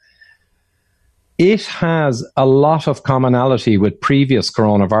now, it has a lot of commonality with previous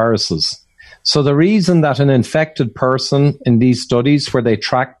coronaviruses. So the reason that an infected person in these studies where they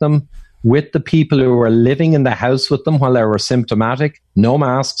track them with the people who were living in the house with them while they were symptomatic, no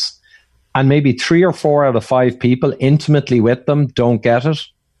masks, and maybe 3 or 4 out of 5 people intimately with them don't get it,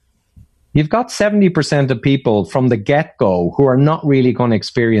 you've got 70% of people from the get-go who are not really going to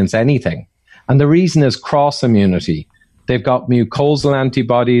experience anything. And the reason is cross-immunity. They've got mucosal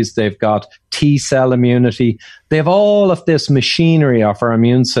antibodies, they've got T-cell immunity, they have all of this machinery of our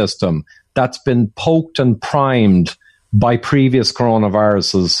immune system that's been poked and primed by previous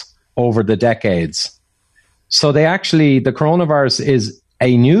coronaviruses over the decades. So the coronavirus is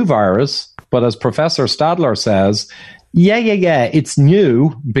a new virus, but as Professor Stadler says, it's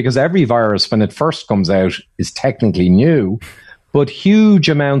new because every virus when it first comes out is technically new, but huge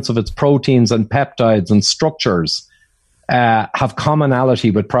amounts of its proteins and peptides and structures have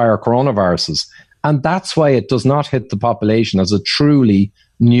commonality with prior coronaviruses. And that's why it does not hit the population as a truly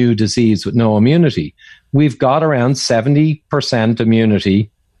new disease with no immunity. We've got around 70% immunity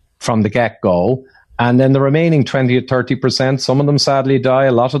from the get-go, and then the remaining 20 or 30%, some of them sadly die,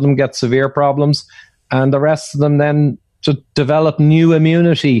 a lot of them get severe problems, and the rest of them then to develop new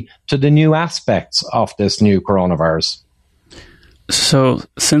immunity to the new aspects of this new coronavirus. So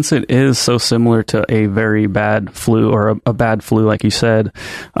since it is so similar to a very bad flu or a bad flu, like you said,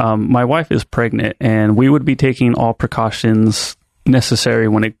 my wife is pregnant and we would be taking all precautions necessary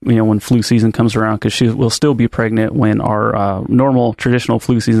when flu season comes around, because she will still be pregnant when our normal traditional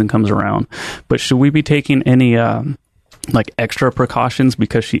flu season comes around. But should we be taking any extra precautions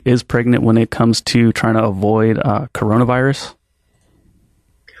because she is pregnant when it comes to trying to avoid coronavirus?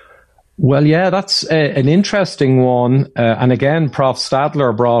 Well, yeah, that's an interesting one. And again, Prof.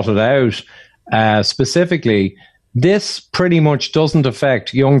 Stadler brought it out specifically. This pretty much doesn't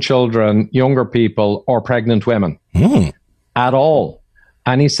affect young children, younger people, or pregnant women at all.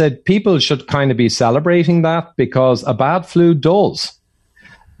 And he said people should kind of be celebrating that because a bad flu does.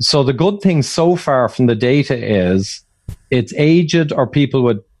 So the good thing so far from the data is it's aged or people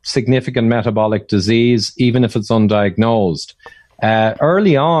with significant metabolic disease, even if it's undiagnosed.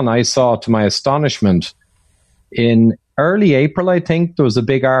 Early on, I saw, to my astonishment, in early April, I think, there was a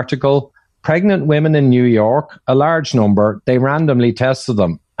big article, pregnant women in New York, a large number, they randomly tested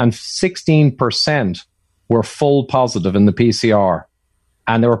them, and 16% were full positive in the PCR,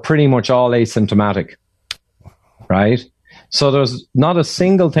 and they were pretty much all asymptomatic, right? So there's not a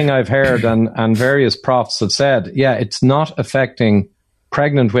single thing I've heard, and various profs have said, it's not affecting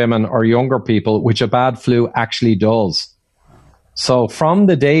pregnant women or younger people, which a bad flu actually does. So from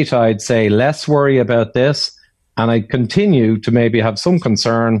the data, I'd say less worry about this, and I'd continue to maybe have some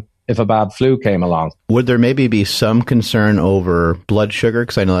concern if a bad flu came along. Would there maybe be some concern over blood sugar?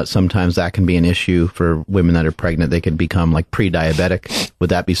 Because I know that sometimes that can be an issue for women that are pregnant. They could become like pre-diabetic.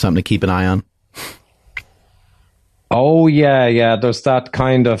 Would that be something to keep an eye on? Oh, yeah. There's that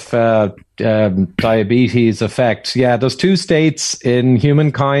kind of diabetes effect. Yeah, there's 2 states in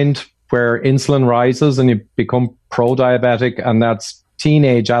humankind where insulin rises and you become pro-diabetic, and that's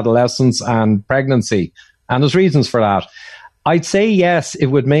teenage, adolescence, and pregnancy. And there's reasons for that. I'd say yes, it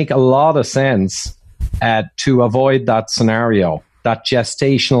would make a lot of sense to avoid that scenario, that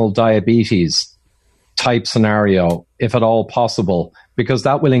gestational diabetes type scenario, if at all possible, because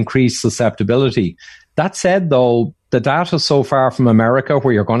that will increase susceptibility. That said, though, the data so far from America,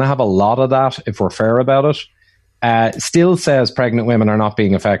 where you're going to have a lot of that, if we're fair about it, still says pregnant women are not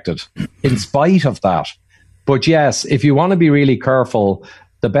being affected in spite of that. But yes, if you want to be really careful,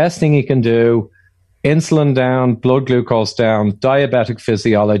 the best thing you can do, insulin down, blood glucose down, diabetic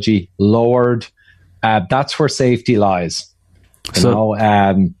physiology lowered. That's where safety lies.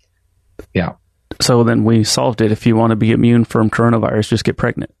 Yeah. So then we solved it. If you want to be immune from coronavirus, just get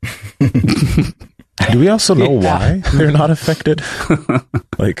pregnant. Do we also know why they're not affected?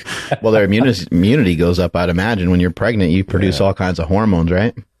 Well, their immunity goes up, I'd imagine. When you're pregnant, you produce all kinds of hormones,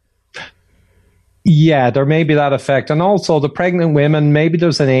 right? Yeah, there may be that effect. And also the pregnant women, maybe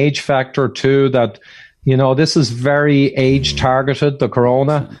there's an age factor too that, this is very age targeted, the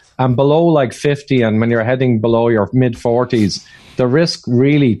corona. And below like 50, and when you're heading below your mid 40s, the risk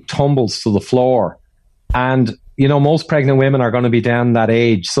really tumbles to the floor. And, most pregnant women are going to be down that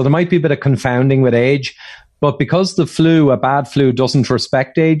age. So there might be a bit of confounding with age. But because the flu, a bad flu, doesn't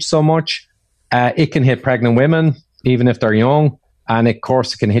respect age so much, it can hit pregnant women, even if they're young. And of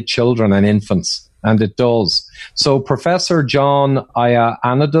course, it can hit children and infants. And it does. So Professor John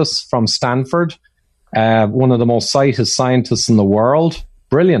Ioannidis from Stanford, one of the most cited scientists in the world,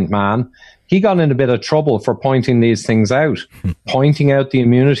 brilliant man, he got in a bit of trouble for pointing these things out, pointing out the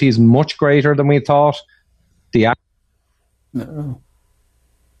immunity is much greater than we thought. Oh,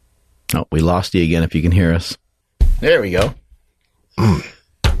 we lost you again if you can hear us. There we go.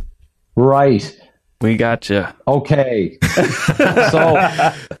 Right. We got you. Okay. So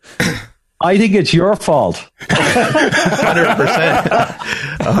I think it's your fault. 100%. 100%.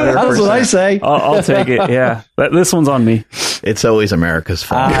 That's what I say. I'll take it. Yeah. This one's on me. It's always America's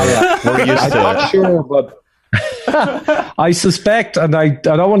fault. We're used to it. I'm not sure, but I suspect, and I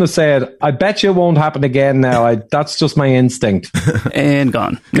don't want to say it, I bet you it won't happen again now. That's just my instinct. And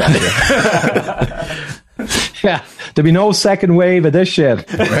gone. Yeah. There'll be no second wave of this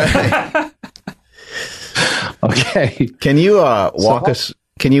shit. Right. Okay. Can you walk us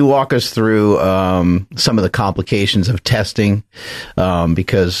through some of the complications of testing?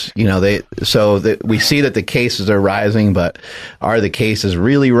 Because we see that the cases are rising, but are the cases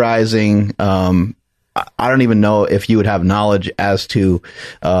really rising? I don't even know if you would have knowledge as to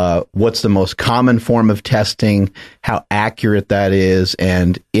what's the most common form of testing, how accurate that is,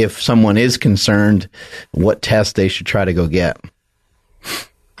 and if someone is concerned, what test they should try to go get.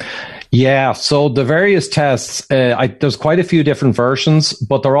 Yeah, so the various tests, there's quite a few different versions,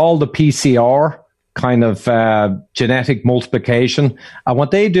 but they're all the PCR kind of genetic multiplication. And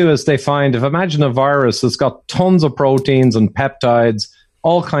what they do is they find, imagine a virus that's got tons of proteins and peptides,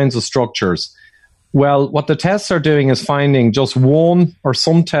 all kinds of structures. Well, what the tests are doing is finding just one, or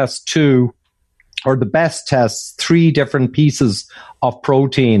some tests two, or the best tests, 3 different pieces of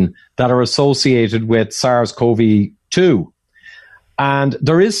protein that are associated with SARS-CoV-2. And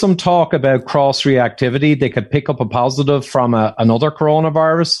there is some talk about cross-reactivity. They could pick up a positive from another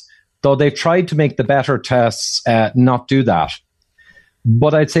coronavirus, though they've tried to make the better tests not do that.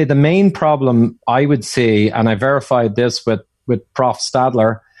 But I'd say the main problem I would see, and I verified this with Prof.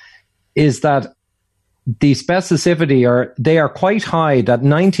 Stadler, is that the specificity they are quite high, that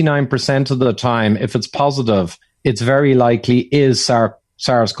 99% of the time, if it's positive, it's very likely is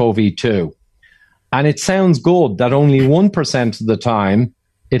SARS-CoV-2. And it sounds good that only 1% of the time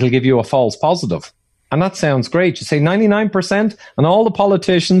it'll give you a false positive. And that sounds great. You say 99%, and all the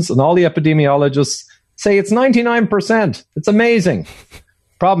politicians and all the epidemiologists say it's 99%. It's amazing.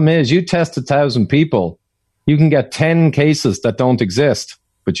 Problem is, you test 1,000 people, you can get 10 cases that don't exist,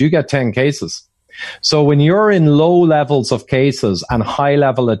 but you get 10 cases. So when you're in low levels of cases and high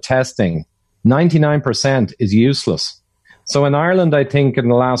level of testing, 99% is useless. So in Ireland, I think in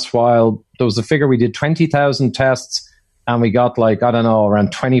the last while, there was a figure, we did 20,000 tests and we got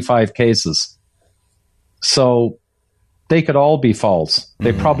around 25 cases. So they could all be false.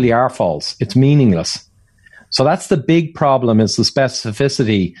 They probably are false. It's meaningless. So that's the big problem, is the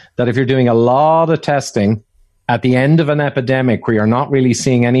specificity, that if you're doing a lot of testing at the end of an epidemic where you're not really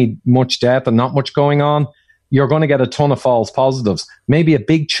seeing much death and not much going on, you're going to get a ton of false positives. Maybe a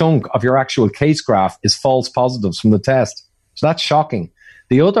big chunk of your actual case graph is false positives from the test. So that's shocking.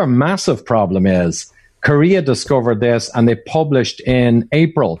 The other massive problem is Korea discovered this, and they published in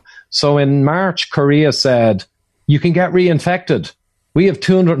April. So in March, Korea said, you can get reinfected. We have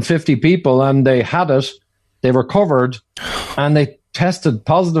 250 people and they had it, they recovered, and they tested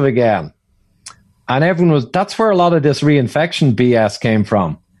positive again. And that's where a lot of this reinfection BS came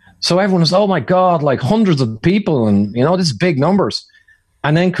from. So everyone was, oh my God, like hundreds of people, and this is big numbers.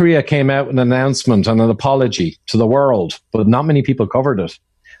 And then Korea came out with an announcement and an apology to the world, but not many people covered it.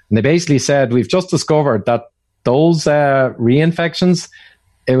 And they basically said, we've just discovered that those reinfections,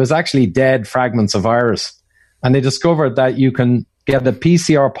 it was actually dead fragments of virus. And they discovered that you can get a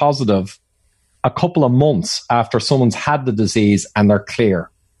PCR positive a couple of months after someone's had the disease and they're clear.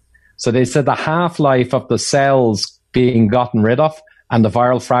 So they said the half-life of the cells being gotten rid of and the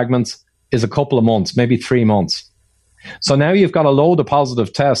viral fragments is a couple of months, maybe 3 months. So now you've got a load of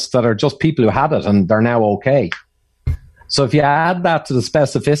positive tests that are just people who had it and they're now okay. So if you add that to the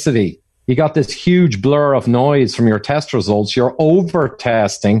specificity, you got this huge blur of noise from your test results. You're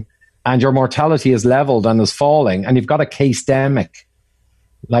over-testing and your mortality is leveled and is falling. And you've got a case-demic,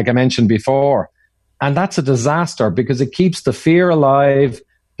 like I mentioned before. And that's a disaster because it keeps the fear alive,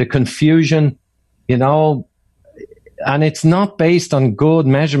 the confusion, and it's not based on good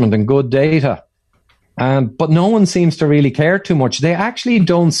measurement and good data. But no one seems to really care too much. They actually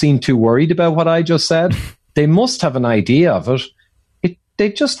don't seem too worried about what I just said. They must have an idea of it.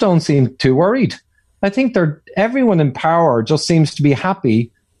 They just don't seem too worried. I think everyone in power just seems to be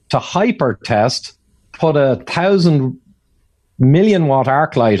happy to hyper test, put 1,000 million watt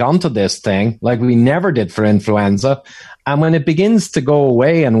arc light onto this thing like we never did for influenza. And when it begins to go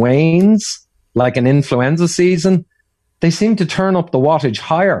away and wanes, like an influenza season, they seem to turn up the wattage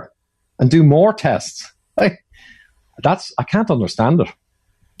higher and do more tests. I can't understand it.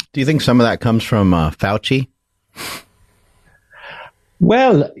 Do you think some of that comes from Fauci?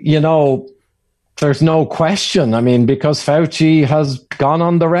 Well, there's no question. I mean, because Fauci has gone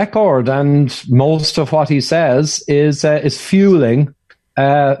on the record and most of what he says is fueling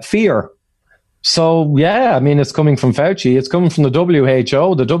fear. So, yeah, I mean, it's coming from Fauci. It's coming from the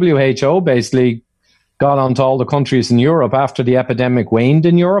WHO. The WHO basically got onto all the countries in Europe after the epidemic waned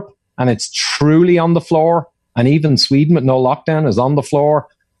in Europe, and it's truly on the floor. And even Sweden with no lockdown is on the floor.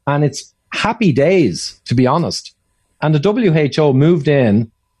 And it's happy days, to be honest. And the WHO moved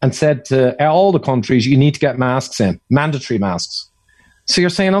in and said to all the countries, you need to get masks in, mandatory masks. So you're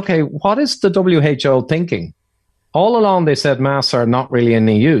saying, okay, what is the WHO thinking? All along they said masks are not really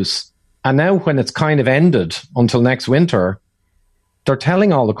any use. And now when it's kind of ended until next winter, they're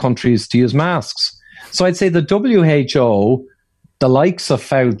telling all the countries to use masks. So I'd say the WHO, the likes of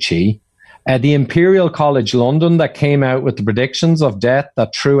Fauci, the Imperial College London that came out with the predictions of death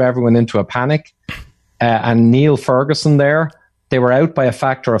that threw everyone into a panic, and Neil Ferguson there, they were out by a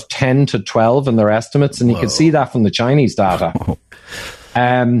factor of 10 to 12 in their estimates, and you can see that from the Chinese data.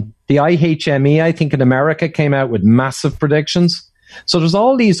 The IHME, I think in America, came out with massive predictions. So there's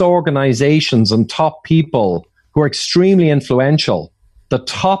all these organizations and top people who are extremely influential, the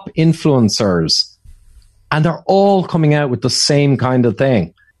top influencers, and they're all coming out with the same kind of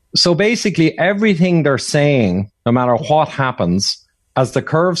thing. So basically everything they're saying, no matter what happens, as the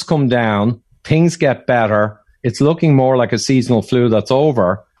curves come down, things get better, it's looking more like a seasonal flu that's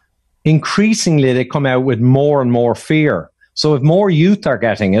over, increasingly they come out with more and more fear. So if more youth are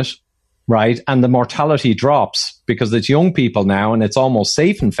getting it, right, and the mortality drops because it's young people now and it's almost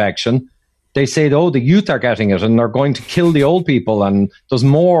safe infection, they say, the youth are getting it and they're going to kill the old people and there's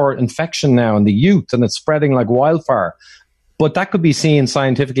more infection now in the youth and it's spreading like wildfire. But that could be seen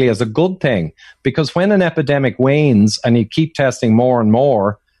scientifically as a good thing because when an epidemic wanes and you keep testing more and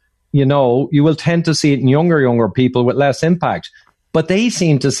more, you will tend to see it in younger people with less impact. But they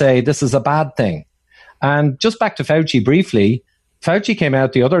seem to say this is a bad thing. And just back to Fauci briefly, Fauci came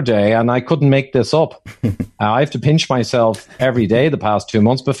out the other day, and I couldn't make this up. I have to pinch myself every day the past 2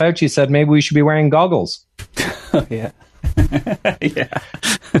 months, but Fauci said maybe we should be wearing goggles. Oh, yeah. Yeah.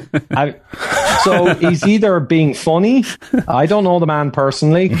 So he's either being funny, I don't know the man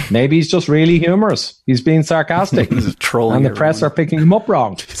personally, maybe he's just really humorous. He's being sarcastic. He's trolling and the press are picking him up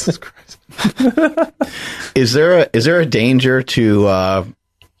wrong. Jesus Christ. Is there a danger to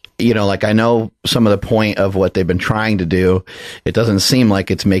like I know some of the point of what they've been trying to do, it doesn't seem like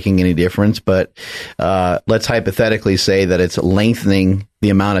it's making any difference, but let's hypothetically say that it's lengthening the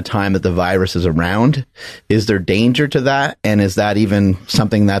amount of time that the virus is around. Is there danger to that? And is that even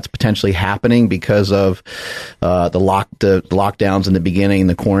something that's potentially happening because of the lockdowns in the beginning,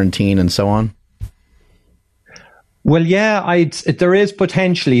 the quarantine and so on? Well, yeah, there is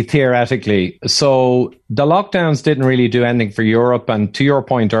potentially, theoretically. So the lockdowns didn't really do anything for Europe. And to your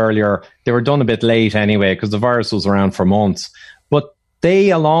point earlier, they were done a bit late anyway, because the virus was around for months. But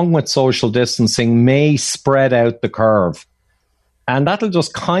they, along with social distancing, may spread out the curve. And that'll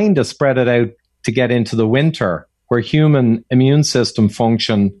just kind of spread it out to get into the winter, where human immune system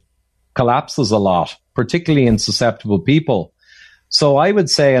function collapses a lot, particularly in susceptible people. So I would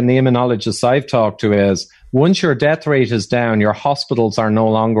say, and the immunologists I've talked to is, once your death rate is down, your hospitals are no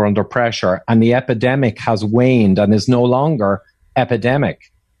longer under pressure and the epidemic has waned and is no longer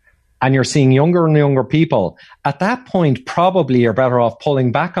epidemic. And you're seeing younger and younger people. At that point, probably you're better off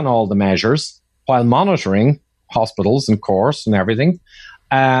pulling back on all the measures while monitoring hospitals and course and everything,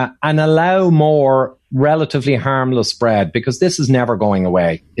 and allow more relatively harmless spread, because this is never going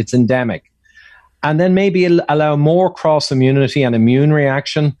away. It's endemic. And then maybe allow more cross immunity and immune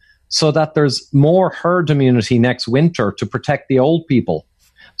reaction. so that there's more herd immunity next winter to protect the old people.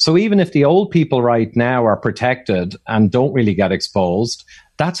 So even if the old people right now are protected and don't really get exposed,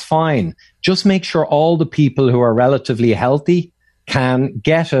 that's fine. Just make sure all the people who are relatively healthy can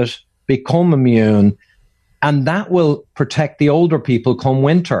get it, become immune, and that will protect the older people come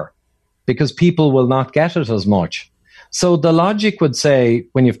winter, because people will not get it as much. So the logic would say,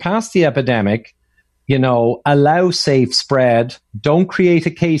 when you've passed the epidemic, allow safe spread, don't create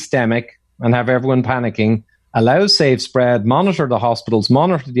a case-demic and have everyone panicking, allow safe spread, monitor the hospitals,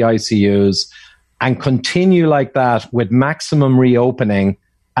 monitor the ICUs, and continue like that with maximum reopening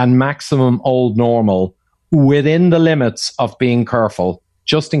and maximum old normal within the limits of being careful,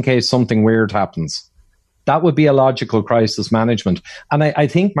 just in case something weird happens. That would be a logical crisis management. And I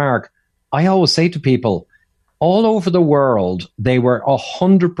think, Mark, I always say to people, all over the world, they were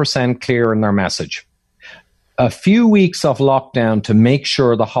 100% clear in their message. A few weeks of lockdown to make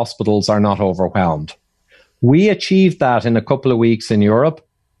sure the hospitals are not overwhelmed. We achieved that in a couple of weeks in Europe.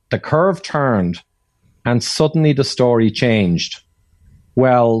 The curve turned and suddenly the story changed.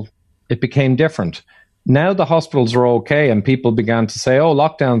 Well, it became different. Now the hospitals are okay and people began to say, oh,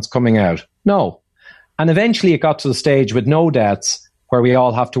 lockdown's coming out. No. And eventually it got to the stage with no deaths where we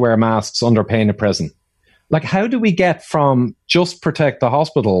all have to wear masks under pain of prison. Like, how do we get from just protect the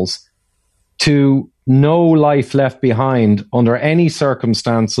hospitals to no life left behind under any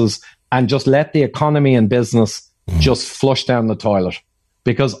circumstances and just let the economy and business just flush down the toilet?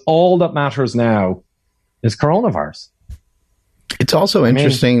 Because all that matters now is coronavirus. It's also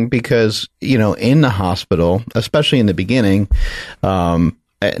interesting because, in the hospital, especially in the beginning, now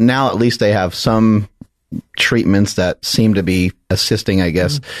at least they have some treatments that seem to be assisting, I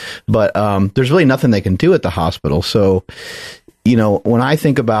guess. But there's really nothing they can do at the hospital. So, when I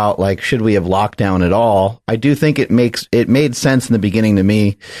think about, like, should we have locked down at all, I do think it made sense in the beginning to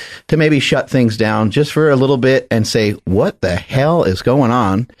me to maybe shut things down just for a little bit and say, what the hell is going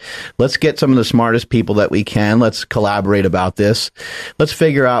on? Let's get some of the smartest people that we can. Let's collaborate about this. Let's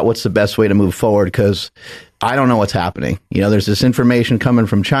figure out what's the best way to move forward, because I don't know what's happening. There's this information coming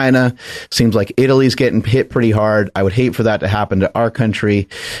from China. Seems like Italy's getting hit pretty hard. I would hate for that to happen to our country.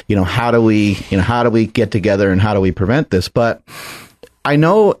 How do we get together and how do we prevent this? But I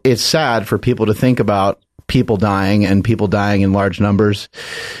know it's sad for people to think about people dying and people dying in large numbers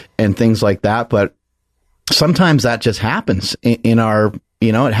and things like that. But sometimes that just happens in our,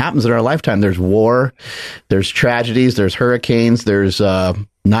 it happens in our lifetime. There's war, there's tragedies, there's hurricanes, there's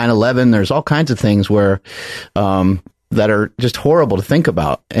 9/11, there's all kinds of things where that are just horrible to think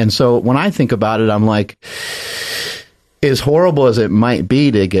about. And so when I think about it, I'm like, as horrible as it might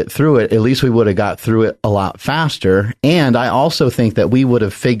be to get through it, at least we would have got through it a lot faster. And I also think that we would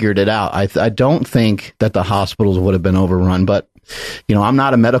have figured it out. I don't think that the hospitals would have been overrun, but I'm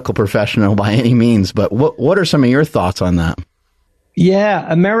not a medical professional by any means, but what are some of your thoughts on that? Yeah,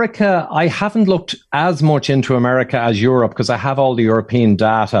 America, I haven't looked as much into America as Europe because I have all the European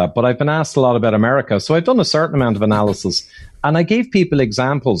data, but I've been asked a lot about America. So I've done a certain amount of analysis and I gave people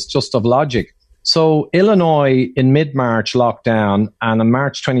examples just of logic. So Illinois in mid-March locked down, and on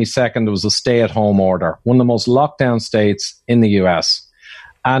March 22nd, there was a stay-at-home order, one of the most locked down states in the US.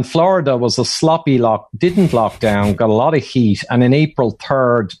 And Florida was a sloppy didn't lock down, got a lot of heat, and in April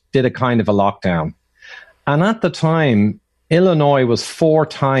 3rd did a kind of a lockdown. And at the time, Illinois was 4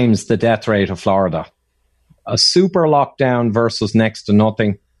 times the death rate of Florida. A super lockdown versus next to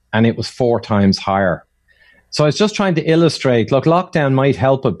nothing, and it was 4 times higher. So I was just trying to illustrate, look, lockdown might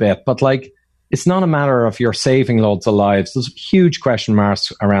help a bit, but like, it's not a matter of you're saving loads of lives. There's huge question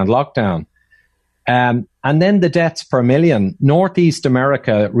marks around lockdown. And then the deaths per million. Northeast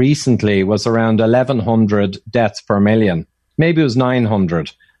America recently was around 1,100 deaths per million. Maybe it was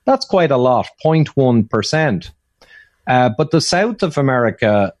 900. That's quite a lot, 0.1%. But the south of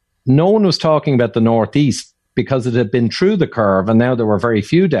America, no one was talking about the Northeast because it had been through the curve and now there were very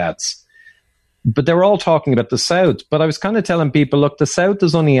few deaths. But they were all talking about the south. But I was kind of telling people, look, the south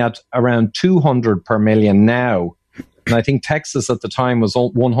is only at around 200 per million now. And I think Texas at the time was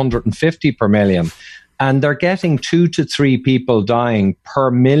 150 per million. And they're getting 2 to 3 people dying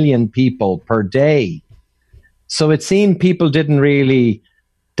per million people per day. So it seemed people they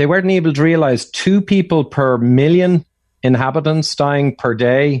weren't able to realize 2 people per million inhabitants dying per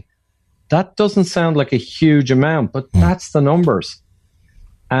day. That doesn't sound like a huge amount, but that's the numbers.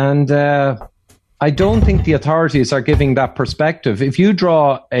 And I don't think the authorities are giving that perspective. If you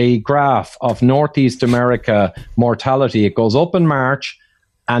draw a graph of Northeast America mortality, it goes up in March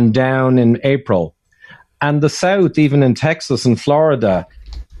and down in April. And the South, even in Texas and Florida,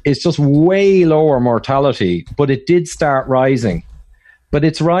 is just way lower mortality, but it did start rising. but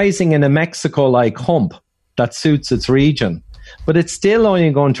it's rising in a Mexico-like hump that suits its region. But it's still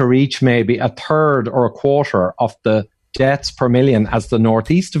only going to reach maybe a third or a quarter of the deaths per million as the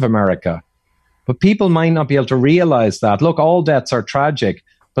northeast of America. But people might not be able to realize that. Look, all deaths are tragic,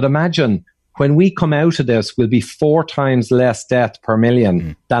 but imagine when we come out of this, we'll be 4 times less death per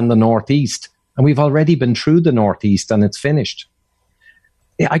million than the northeast. And we've already been through the northeast and it's finished.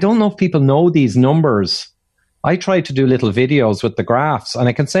 I don't know if people know these numbers. I try to do little videos with the graphs, and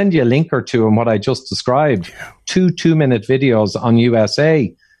I can send you a link or two on what I just described. Yeah. 2-minute videos on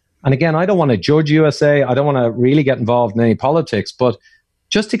USA. And again, I don't want to judge USA. I don't want to really get involved in any politics, but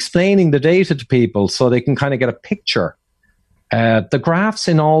just explaining the data to people so they can kind of get a picture. The graphs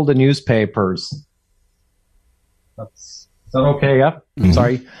in all the newspapers. Is that okay? Yeah? Mm-hmm.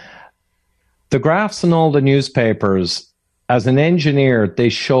 Sorry. The graphs in all the newspapers, as an engineer, they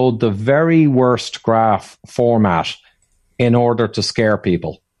showed the very worst graph format in order to scare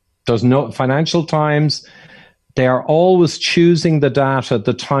people. There's no Financial Times. They are always choosing the data,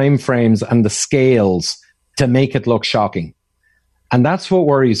 the time frames, and the scales to make it look shocking. And that's what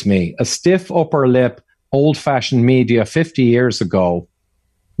worries me. A stiff upper lip, old-fashioned media 50 years ago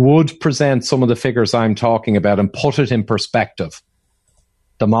would present some of the figures I'm talking about and put it in perspective.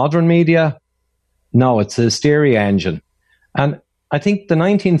 The modern media, no, it's a hysteria engine. And I think the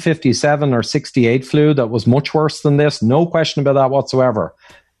 1957 or 68 flu that was much worse than this, no question about that whatsoever.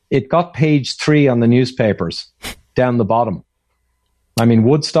 It got page 3 on the newspapers down the bottom. I mean,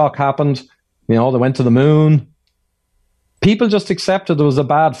 Woodstock happened, they went to the moon. People just accepted there was a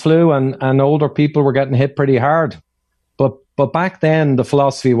bad flu and older people were getting hit pretty hard. But back then, the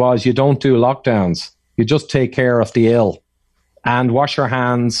philosophy was you don't do lockdowns. You just take care of the ill and wash your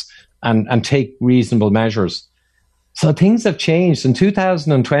hands and take reasonable measures. So things have changed. In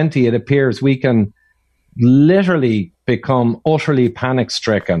 2020, it appears we can literally become utterly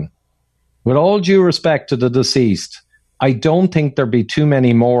panic-stricken. With all due respect to the deceased, I don't think there'd be too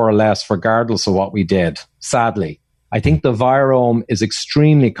many more or less regardless of what we did, sadly. I think the virome is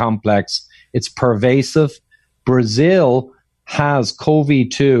extremely complex. It's pervasive. Brazil has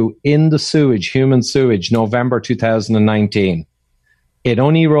COVID-2 in the sewage, human sewage, November 2019. It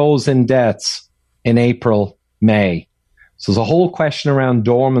only rose in deaths in April, May. So there's a whole question around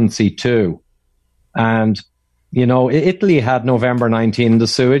dormancy too. And, Italy had November 19 in the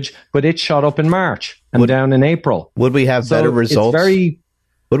sewage, but it shot up in March and down in April. Would we have better results?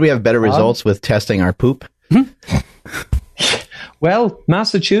 Would we have better results with testing our poop? Well,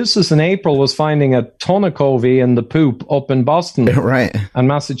 Massachusetts in April was finding a ton of COVID in the poop up in Boston. Right. And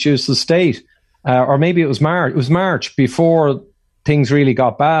Massachusetts State. Or maybe it was March. It was March before things really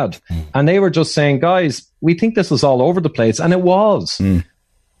got bad. And they were just saying, guys, we think this is all over the place. And it was.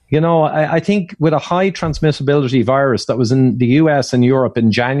 I think with a high transmissibility virus that was in the US and Europe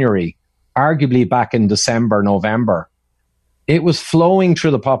in January, arguably back in December, November, it was flowing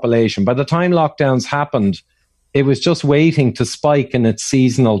through the population. By the time lockdowns happened, it was just waiting to spike in its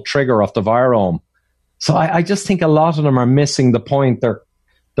seasonal trigger of the virome. So I just think a lot of them are missing the point.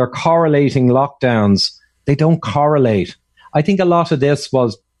 They're correlating lockdowns. They don't correlate. I think a lot of this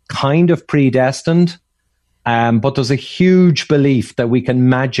was kind of predestined, but there's a huge belief that we can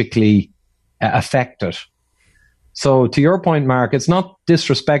magically affect it. So to your point, Mark, it's not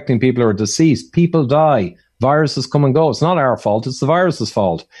disrespecting people who are deceased. People die. Viruses come and go. It's not our fault. It's the virus's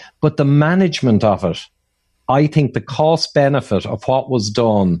fault. But the management of it, I think the cost benefit of what was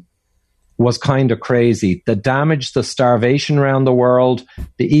done was kind of crazy. The damage, the starvation around the world,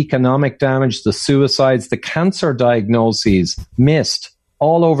 the economic damage, the suicides, the cancer diagnoses missed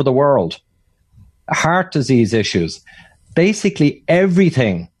all over the world. Heart disease issues. Basically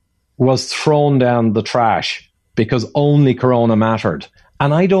everything was thrown down the trash because only Corona mattered.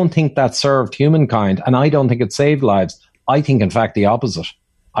 And I don't think that served humankind, and I don't think it saved lives. I think, in fact, the opposite.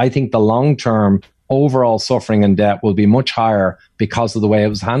 I think the long-term overall suffering and death will be much higher because of the way it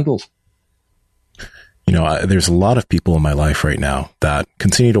was handled. There's a lot of people in my life right now that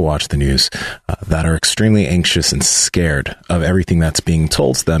continue to watch the news that are extremely anxious and scared of everything that's being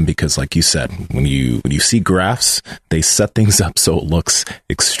told to them because, like you said, when you see graphs, they set things up so it looks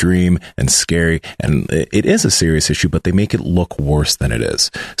extreme and scary, and it is a serious issue, but they make it look worse than it is.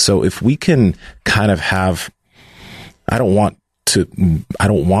 So if we can kind of have, I don't want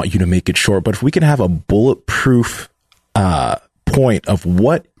you to make it short, but if we can have a bulletproof point of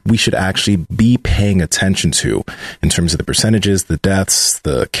what we should actually be paying attention to in terms of the percentages, the deaths,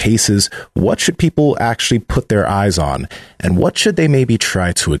 the cases, what should people actually put their eyes on, and what should they maybe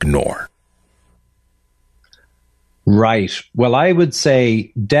try to ignore? Right. Well, I would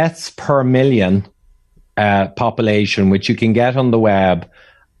say deaths per million population, which you can get on the web.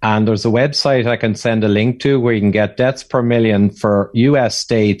 And there's a website I can send a link to where you can get deaths per million for US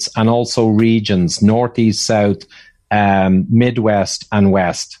states and also regions, Northeast, South, Midwest, and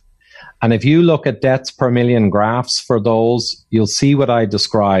West. And if you look at deaths per million graphs for those, you'll see what I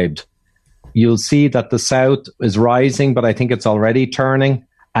described. You'll see that the South is rising, but I think it's already turning,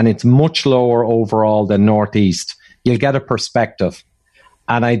 and it's much lower overall than Northeast. You'll get a perspective.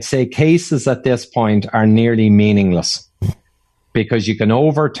 And I'd say cases at this point are nearly meaningless because you can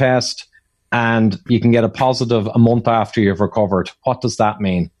overtest and you can get a positive a month after you've recovered. What does that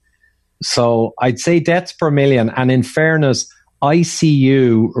mean? So I'd say deaths per million, and in fairness,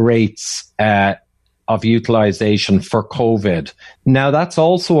 ICU rates of utilization for COVID. Now, that's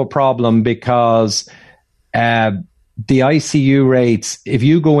also a problem because the ICU rates, if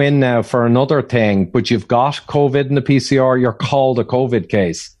you go in now for another thing, but you've got COVID in the PCR, you're called a COVID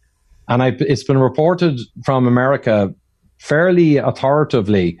case. And it's been reported from America fairly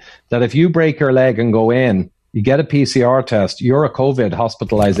authoritatively that if you break your leg and go in, you get a PCR test, you're a COVID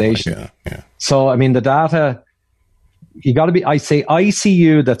hospitalization. Yeah. So, I mean, the data, you got to be, I say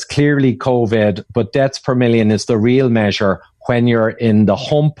ICU, that's clearly COVID, but deaths per million is the real measure when you're in the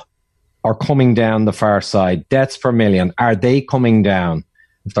hump or coming down the far side. Deaths per million, are they coming down?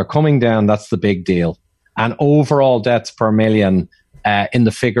 If they're coming down, that's the big deal. And overall deaths per million in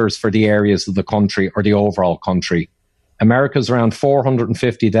the figures for the areas of the country or the overall country. America's around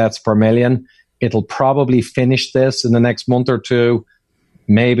 450 deaths per million. It'll probably finish this in the next month or two,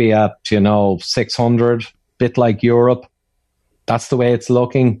 maybe at, 600, bit like Europe. That's the way it's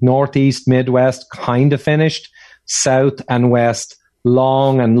looking. Northeast, Midwest, kind of finished. South and West,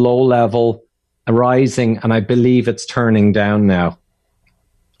 long and low level, rising, and I believe it's turning down now.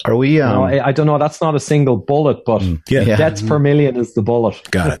 Are we? I don't know. That's not a single bullet, but deaths per million is the bullet.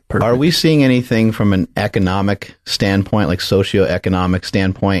 Got it. Perfect. Are we seeing anything from an economic standpoint, like socioeconomic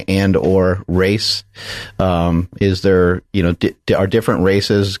standpoint, and or race? Is there, are different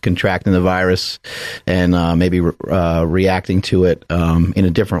races contracting the virus and maybe reacting to it in a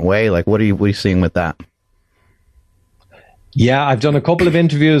different way? Like, what are you seeing with that? Yeah, I've done a couple of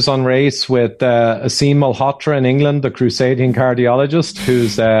interviews on race with Asim Malhotra in England, the crusading cardiologist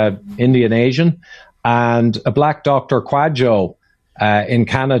who's Indian Asian, and a black doctor, Quadjo, in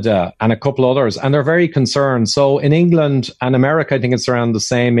Canada, and a couple others. And they're very concerned. So in England and America, I think it's around the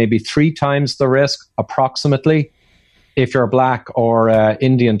same, maybe 3 times the risk, approximately, if you're black or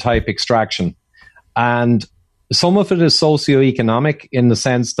Indian type extraction. And some of it is socioeconomic in the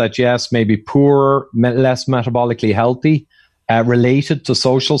sense that, yes, maybe poorer, less metabolically healthy, related to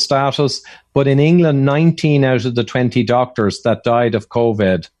social status. But in England, 19 out of the 20 doctors that died of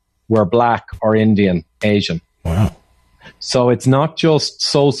COVID were black or Indian, Asian. Wow. So it's not just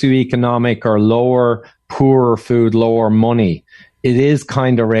socioeconomic or lower, poorer food, lower money. It is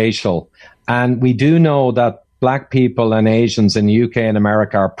kind of racial. And we do know that black people and Asians in the UK and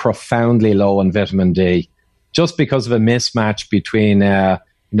America are profoundly low in vitamin D, just because of a mismatch between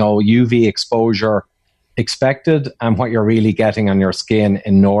UV exposure expected and what you're really getting on your skin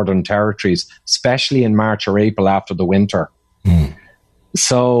in northern territories, especially in March or April after the winter.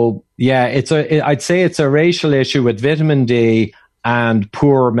 So yeah, I'd say it's a racial issue with vitamin D and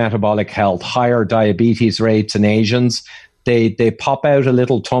poor metabolic health, higher diabetes rates in Asians. They pop out a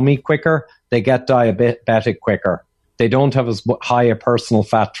little tummy quicker. They get diabetic quicker. They don't have as high a personal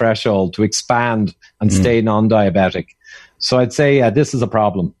fat threshold to expand and stay non-diabetic. So I'd say this is a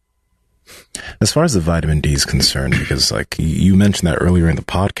problem. As far as the vitamin D is concerned, because like you mentioned that earlier in the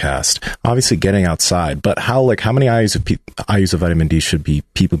podcast, obviously getting outside, but how many IUs of vitamin D should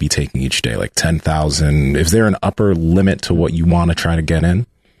people be taking each day? Like 10,000? Is there an upper limit to what you want to try to get in?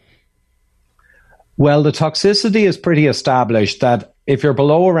 Well, the toxicity is pretty established that if you're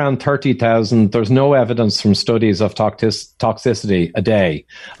below around 30,000, there's no evidence from studies of toxicity a day.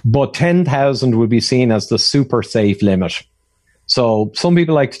 But 10,000 would be seen as the super safe limit. So some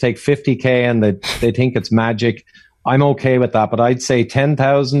people like to take 50K and they think it's magic. I'm okay with that, but I'd say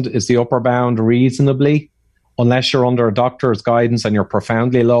 10,000 is the upper bound reasonably, unless you're under a doctor's guidance and you're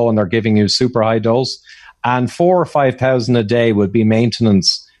profoundly low and they're giving you super high dose. And 4,000 or 5,000 a day would be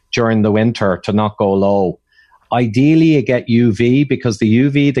maintenance during the winter to not go low. Ideally, you get UV because the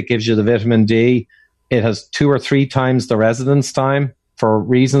UV that gives you the vitamin D, it has 2 or 3 times the residence time for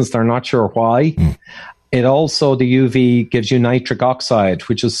reasons they're not sure why. It also, the UV gives you nitric oxide,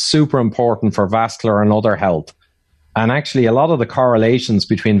 which is super important for vascular and other health. And actually, a lot of the correlations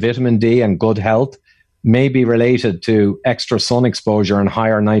between vitamin D and good health may be related to extra sun exposure and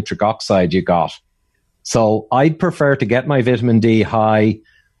higher nitric oxide you got. So I'd prefer to get my vitamin D high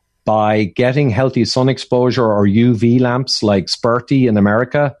by getting healthy sun exposure or UV lamps like Sperti in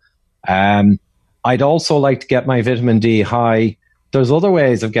America. I'd also like to get my vitamin D high. There's other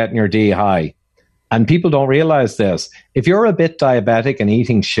ways of getting your D high. And people don't realize this. If you're a bit diabetic and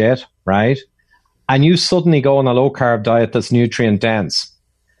eating shit, right, and you suddenly go on a low-carb diet that's nutrient-dense,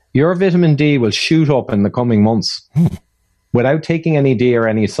 your vitamin D will shoot up in the coming months without taking any D or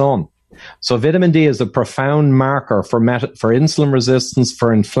any sun. So vitamin D is a profound marker for insulin resistance,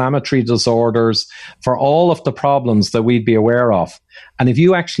 for inflammatory disorders, for all of the problems that we'd be aware of. And if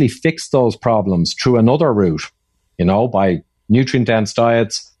you actually fix those problems through another route, by nutrient-dense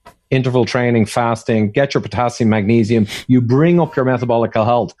diets, interval training, fasting, get your potassium, magnesium, you bring up your metabolic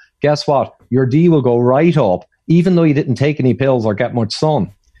health. Guess what? Your D will go right up, even though you didn't take any pills or get much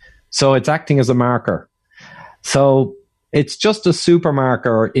sun. So it's acting as a marker. So it's just a super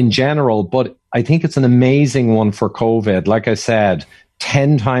marker in general, but I think it's an amazing one for COVID. Like I said,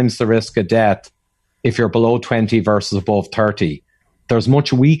 10 times the risk of death if you're below 20 versus above 30. There's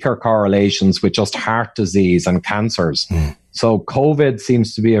much weaker correlations with just heart disease and cancers. So COVID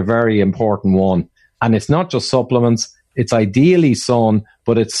seems to be a very important one. And it's not just supplements. It's ideally sun,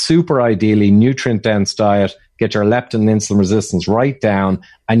 but it's super ideally nutrient-dense diet. Get your leptin and insulin resistance right down,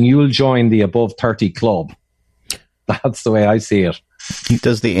 and you'll join the above 30 club. That's the way I see it.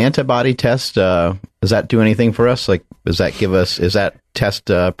 Does the antibody test, does that do anything for us? Like, is that test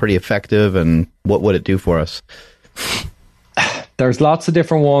pretty effective, and what would it do for us? There's lots of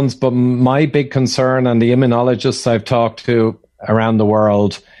different ones, but my big concern, and the immunologists I've talked to around the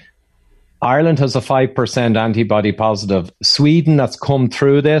world, Ireland has a 5% antibody positive. Sweden, that's come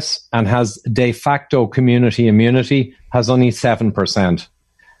through this and has de facto community immunity, has only 7%.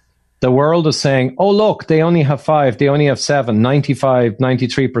 The world is saying, oh, look, they only have 5, they only have 7, 95,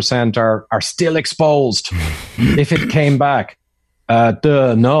 93% are still exposed if it came back.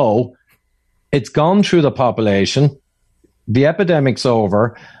 No, it's gone through the population. The epidemic's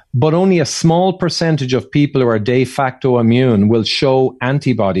over, but only a small percentage of people who are de facto immune will show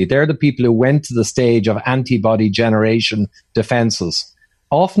antibody. They're the people who went to the stage of antibody generation defenses.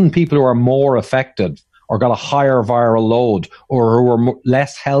 Often people who are more affected or got a higher viral load or who are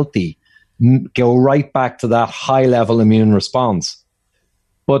less healthy go right back to that high-level immune response.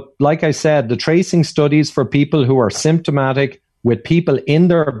 But like I said, the tracing studies for people who are symptomatic with people in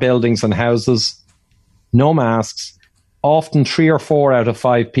their buildings and houses, no masks, often 3 or 4 out of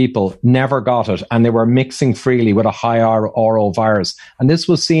 5 people never got it, and they were mixing freely with a high RO virus. And this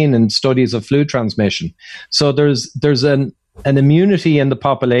was seen in studies of flu transmission. So there's an immunity in the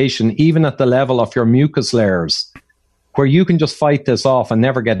population, even at the level of your mucus layers, where you can just fight this off and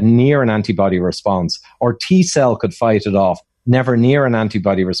never get near an antibody response, or T cell could fight it off, never near an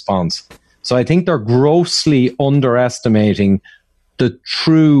antibody response. So I think they're grossly underestimating the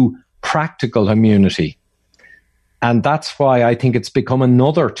true practical immunity. And that's why I think it's become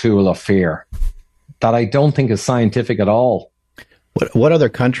another tool of fear that I don't think is scientific at all. What other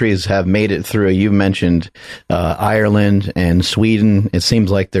countries have made it through? You mentioned Ireland and Sweden. It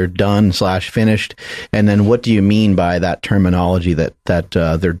seems like they're done/finished. And then what do you mean by that terminology that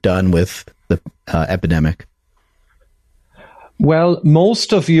they're done with the epidemic? Well,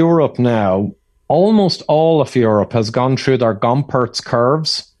 most of Europe now, almost all of Europe has gone through their Gompertz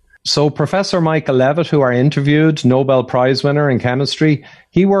curves. So Professor Michael Levitt, who I interviewed, Nobel Prize winner in chemistry,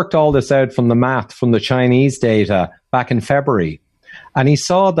 he worked all this out from the math, from the Chinese data back in February. And he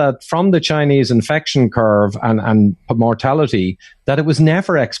saw that from the Chinese infection curve and mortality, that it was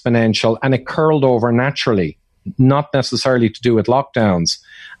never exponential and it curled over naturally, not necessarily to do with lockdowns.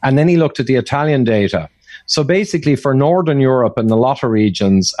 And then he looked at the Italian data. So basically for Northern Europe and a lot of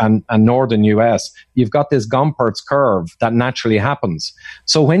regions and Northern US, you've got this Gompertz curve that naturally happens.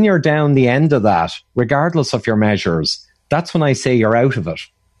 So when you're down the end of that, regardless of your measures, that's when I say you're out of it.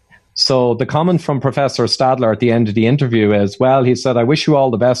 So the comment from Professor Stadler at the end of the interview is, well, he said, I wish you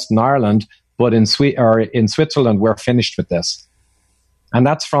all the best in Ireland, but in Switzerland, we're finished with this. And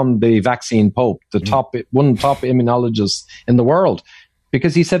that's from the vaccine pope, one of the top immunologists in the world.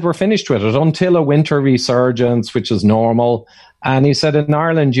 Because he said, we're finished with it until a winter resurgence, which is normal. And he said, in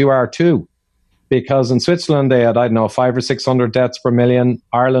Ireland, you are too. Because in Switzerland, they had, 500 or 600 deaths per million.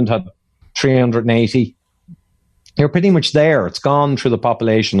 Ireland had 380. You're pretty much there. It's gone through the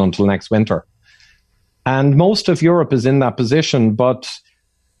population until next winter. And most of Europe is in that position. But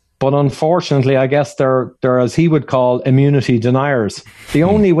unfortunately, I guess they're, as he would call, immunity deniers. The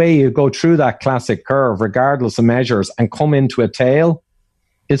only way you go through that classic curve, regardless of measures, and come into a tail,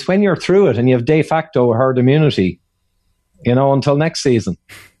 is when you're through it and you have de facto herd immunity, until next season.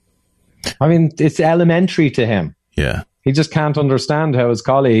 I mean, it's elementary to him. Yeah. He just can't understand how his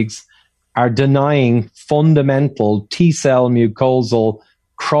colleagues are denying fundamental T-cell mucosal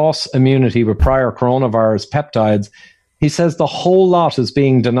cross immunity with prior coronavirus peptides. He says the whole lot is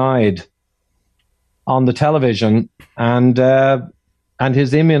being denied on the television, and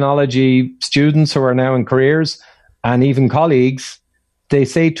his immunology students who are now in careers and even colleagues, they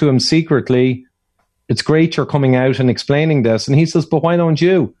say to him secretly, it's great you're coming out and explaining this. And he says, but why don't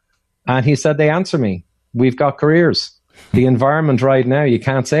you? And he said, they answer me. We've got careers. The environment right now, you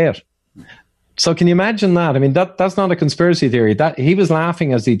can't say it. So can you imagine that? I mean, that's not a conspiracy theory. That he was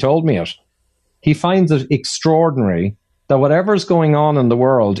laughing as he told me it. He finds it extraordinary that whatever's going on in the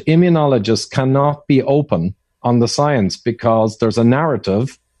world, immunologists cannot be open on the science because there's a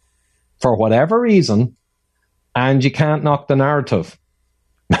narrative for whatever reason, and you can't knock the narrative,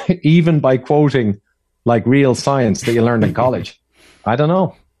 even by quoting like real science that you learned in college. I don't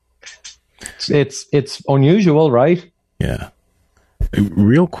know. It's unusual, right? Yeah.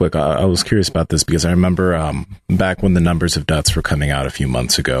 Real quick, I was curious about this because I remember back when the numbers of deaths were coming out a few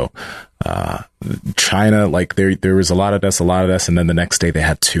months ago, China, like there was a lot of deaths, and then the next day they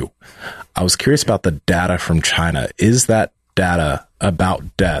had 2. I was curious about the data from China. Is that data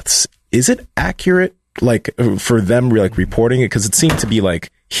about deaths, is it accurate, like for them like reporting it? Because it seemed to be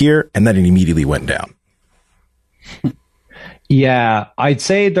like here and then it immediately went down. Yeah, I'd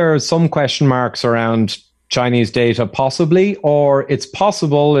say there are some question marks around Chinese data, possibly, or it's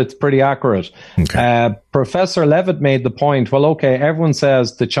possible it's pretty accurate. Okay. Professor Levitt made the point, well, okay, everyone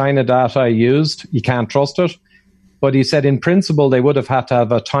says the China data I used, you can't trust it. But he said in principle, they would have had to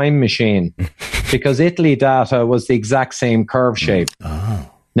have a time machine because Italy data was the exact same curve shape.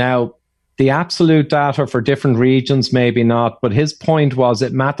 Oh. Now, the absolute data for different regions, maybe not, but his point was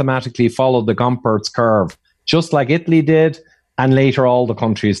it mathematically followed the Gompertz curve, just like Italy did, and later all the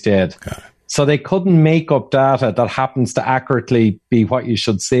countries did. So they couldn't make up data that happens to accurately be what you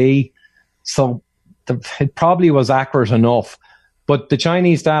should see. So it probably was accurate enough. But the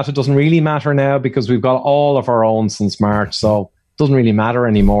Chinese data doesn't really matter now because we've got all of our own since March. So it doesn't really matter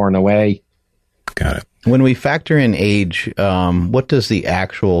anymore in a way. Got it. When we factor in age, what does the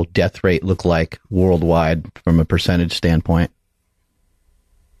actual death rate look like worldwide from a percentage standpoint?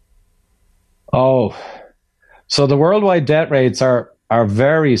 Oh, so the worldwide death rates are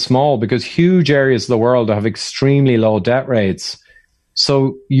very small because huge areas of the world have extremely low death rates.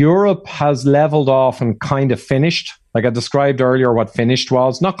 So Europe has leveled off and kind of finished. Like I described earlier what finished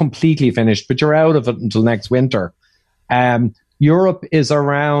was. Not completely finished, but you're out of it until next winter. Europe is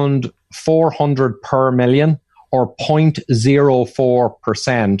around 400 per million, or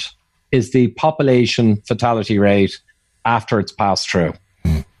 0.04% is the population fatality rate after it's passed through.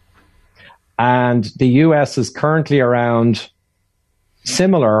 And the US is currently around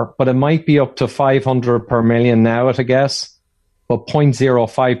similar, but it might be up to 500 per million now at a guess, but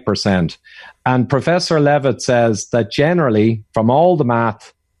 0.05%. And Professor Levitt says that generally, from all the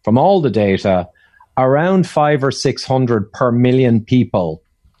math, from all the data, around 500 or 600 per million people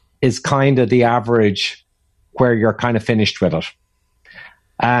is kind of the average where you're kind of finished with it.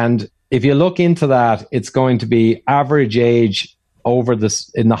 And if you look into that, it's going to be average age over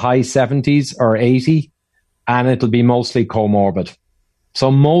this in the high 70s or 80, and it'll be mostly comorbid. So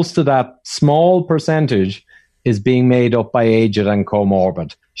most of that small percentage is being made up by aged and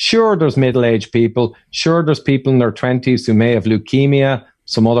comorbid. Sure, there's middle-aged people. Sure, there's people in their 20s who may have leukemia,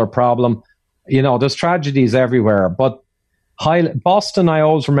 some other problem. You know, there's tragedies everywhere. But Boston, I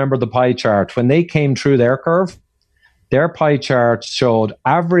always remember the pie chart. When they came through their curve, their pie chart showed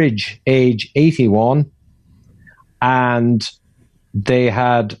average age 81, and they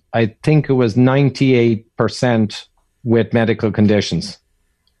had, I think it was 98% with medical conditions.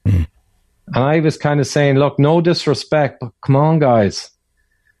 Mm. And I was kind of saying, look, no disrespect, but come on, guys.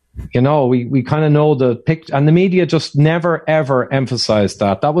 You know, we kind of know the picture, and the media just never, ever emphasized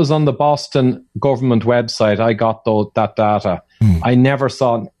that. That was on the Boston government website. I got that data. Mm. I never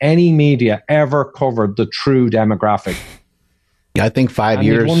saw any media ever covered the true demographic. I think 5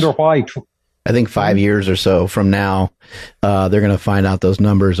 years. I wonder why. I think 5 years or so from now, they're going to find out those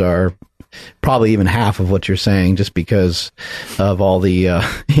numbers are probably even half of what you're saying, just because of all the,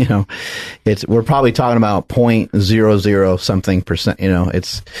 you know, we're probably talking about 0.00 something percent. You know,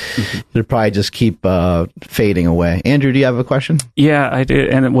 they'll probably just keep fading away. Andrew, do you have a question? Yeah, I did.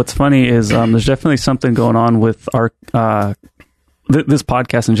 And what's funny is there's definitely something going on with our this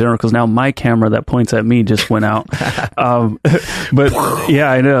podcast in general, because now my camera that points at me just went out. But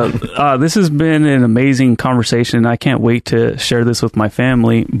yeah, I know. This has been an amazing conversation, and I can't wait to share this with my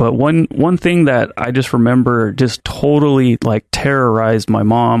family. But one thing that I just remember just totally like terrorized my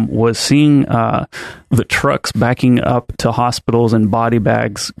mom was seeing the trucks backing up to hospitals and body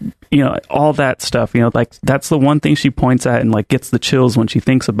bags, you know, all that stuff, you know, like that's the one thing she points at and like gets the chills when she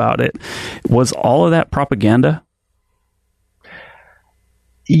thinks about it. Was all of that propaganda?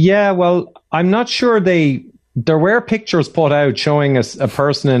 Yeah, well, I'm not sure there were pictures put out showing a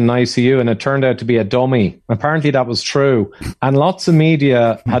person in an ICU, and it turned out to be a dummy. Apparently that was true. And lots of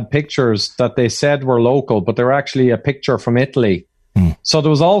media had pictures that they said were local, but they were actually a picture from Italy. So there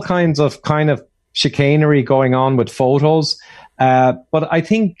was all kinds of kind of chicanery going on with photos. But I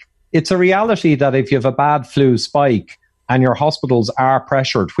think it's a reality that if you have a bad flu spike and your hospitals are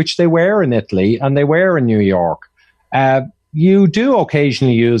pressured, which they were in Italy and they were in New York, you do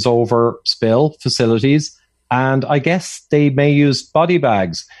occasionally use overspill facilities, and I guess they may use body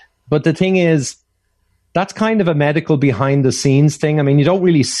bags. But the thing is, that's kind of a medical behind the scenes thing. I mean, you don't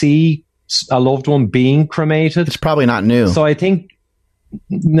really see a loved one being cremated. It's probably not new. So I think,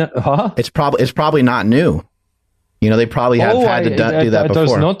 it's probably not new. You know, they probably have had to do that before.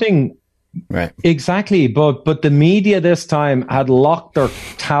 There's nothing. Right. Exactly. But the media this time had locked their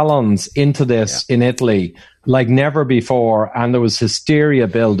talons into this in Italy like never before. And there was hysteria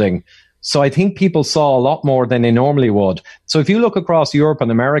building. So I think people saw a lot more than they normally would. So if you look across Europe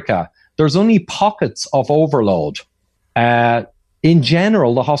and America, there's only pockets of overload. In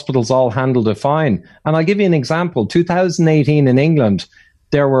general, the hospitals all handled it fine. And I'll give you an example. 2018 in England,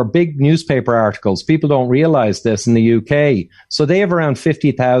 there were big newspaper articles. People don't realize this in the UK. So they have around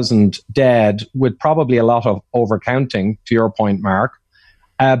 50,000 dead, with probably a lot of overcounting, to your point, Mark.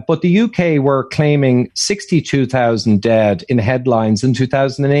 But the UK were claiming 62,000 dead in headlines in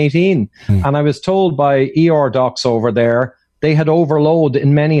 2018. And I was told by ER docs over there, they had overload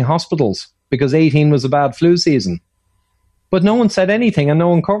in many hospitals because 18 was a bad flu season. But no one said anything and no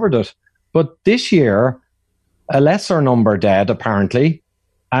one covered it. But this year, a lesser number dead, apparently.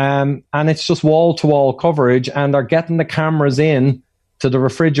 And it's just wall-to-wall coverage, and they're getting the cameras in to the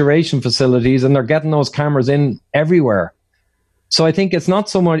refrigeration facilities, and they're getting those cameras in everywhere. So I think it's not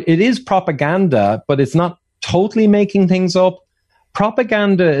so much, it is propaganda, but it's not totally making things up.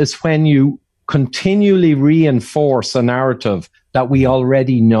 Propaganda is when you continually reinforce a narrative that we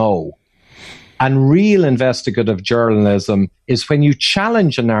already know. And real investigative journalism is when you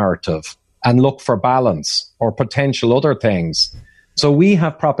challenge a narrative and look for balance or potential other things. So we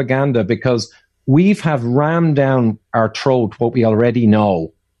have propaganda because we have rammed down our throat what we already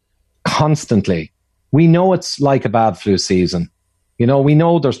know constantly. We know it's like a bad flu season. You know, we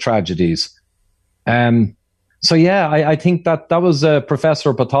know there's tragedies. So yeah, I think that was a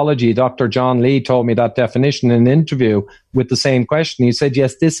professor of pathology, Dr. John Lee, told me that definition in an interview with the same question. He said,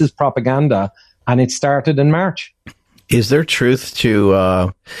 yes, this is propaganda, and it started in March. Is there truth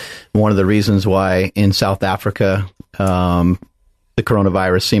to one of the reasons why in South Africa the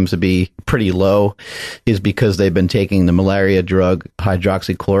coronavirus seems to be pretty low is because they've been taking the malaria drug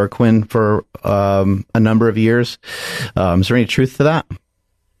hydroxychloroquine for a number of years? Is there any truth to that?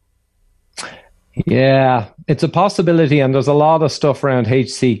 Yeah, it's a possibility, and there's a lot of stuff around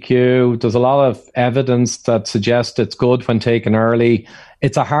HCQ. There's a lot of evidence that suggests it's good when taken early.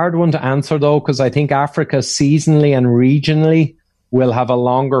 It's a hard one to answer, though, because I think Africa seasonally and regionally will have a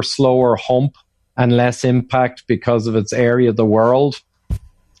longer, slower hump and less impact because of its area of the world.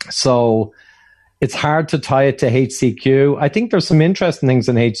 So it's hard to tie it to HCQ. I think there's some interesting things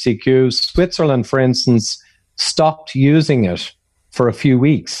in HCQ. Switzerland, for instance, stopped using it for a few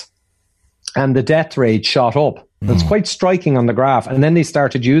weeks, and the death rate shot up. It's quite striking on the graph. And then they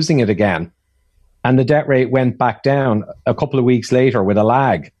started using it again, and the death rate went back down a couple of weeks later with a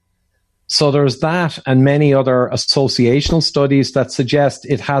lag. So there's that and many other associational studies that suggest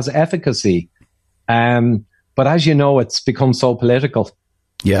it has efficacy. But as you know, it's become so political.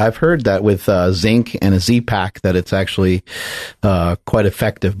 Yeah, I've heard that with zinc and a Z-Pack that it's actually quite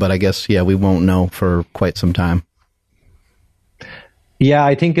effective. But I guess, we won't know for quite some time. Yeah,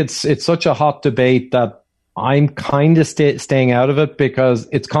 I think it's such a hot debate that I'm kind of staying out of it, because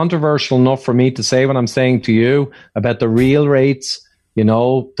it's controversial enough for me to say what I'm saying to you about the real rates,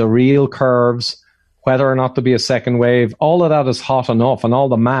 the real curves, whether or not there'll be a second wave. All of that is hot enough, and all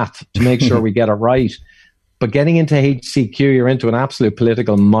the math to make sure we get it right. But getting into HCQ, you're into an absolute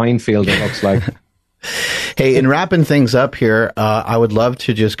political minefield, it looks like. Hey, in wrapping things up here, I would love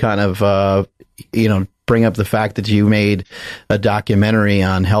to just kind of, bring up the fact that you made a documentary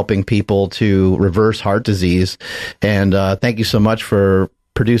on helping people to reverse heart disease. And thank you so much for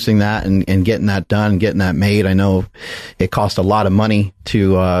producing that and getting that done, getting that made. I know it cost a lot of money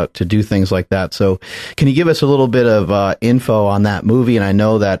to do things like that. So can you give us a little bit of info on that movie? And I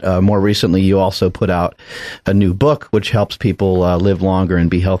know that more recently you also put out a new book, which helps people live longer and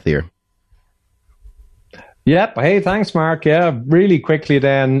be healthier. Yep. Hey, thanks, Mark. Yeah, really quickly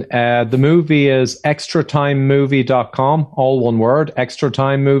then, the movie is extratimemovie.com, all one word,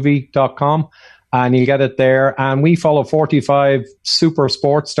 extratimemovie.com. And you'll get it there. And we follow 45 super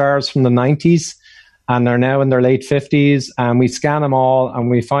sports stars from the 90s, and they're now in their late 50s. And we scan them all,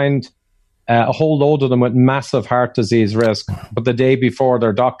 and we find a whole load of them with massive heart disease risk. But the day before,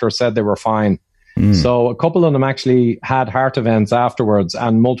 their doctor said they were fine. So a couple of them actually had heart events afterwards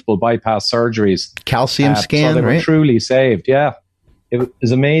and multiple bypass surgeries. Calcium scan, so they were right? truly saved. Yeah, it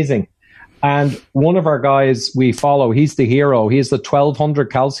was amazing. And one of our guys we follow, he's the hero. He's the 1200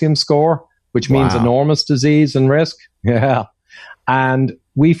 calcium score, which means enormous disease and risk. Yeah. And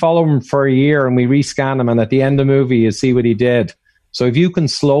we follow him for a year and we rescan him. And at the end of the movie, you see what he did. So if you can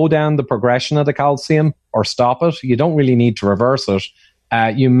slow down the progression of the calcium or stop it, you don't really need to reverse it.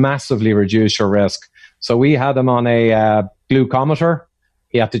 You massively reduce your risk. So we had him on a glucometer.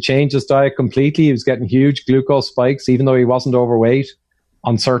 He had to change his diet completely. He was getting huge glucose spikes, even though he wasn't overweight,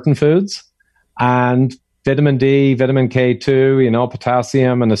 on certain foods. And vitamin D, vitamin K2,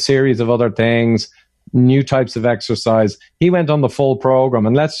 potassium, and a series of other things, new types of exercise. He went on the full program.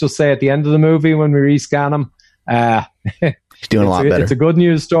 And let's just say at the end of the movie, when we rescan him, he's doing a lot better. It's a good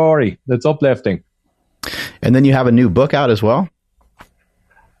news story. It's uplifting. And then you have a new book out as well?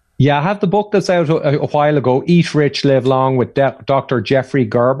 Yeah, I have the book that's out a while ago, Eat Rich, Live Long, with Dr. Jeffrey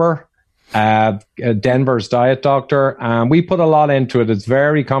Gerber, Denver's diet doctor. And we put a lot into it. It's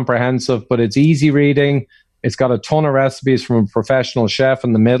very comprehensive, but it's easy reading. It's got a ton of recipes from a professional chef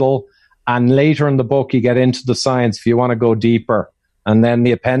in the middle. And later in the book, you get into the science if you want to go deeper. And then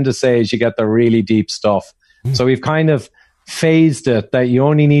the appendices, you get the really deep stuff. So we've kind of phased it that you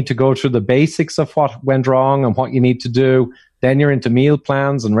only need to go through the basics of what went wrong and what you need to do. Then you're into meal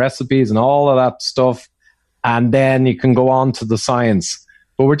plans and recipes and all of that stuff. And then you can go on to the science.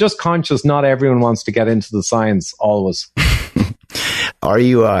 But we're just conscious not everyone wants to get into the science always. Are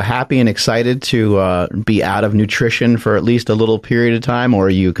you happy and excited to be out of nutrition for at least a little period of time? Or are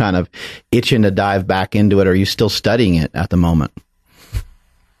you kind of itching to dive back into it? Or are you still studying it at the moment?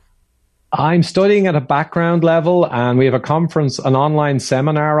 I'm studying at a background level, and we have a conference, an online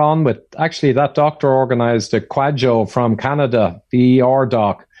seminar on with, actually, that doctor organized a Quadjo from Canada, the ER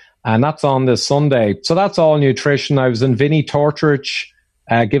doc, and that's on this Sunday. So that's all nutrition. I was in Vinnie Tortorich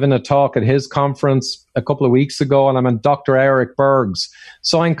giving a talk at his conference a couple of weeks ago, and I'm in Dr. Eric Berg's.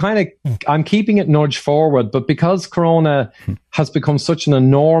 So I'm keeping it nudge forward, but because Corona has become such an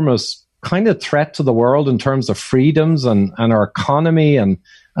enormous kind of threat to the world in terms of freedoms and our economy and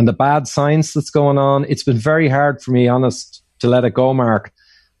the bad science that's going on, it's been very hard for me, honest, to let it go, Mark.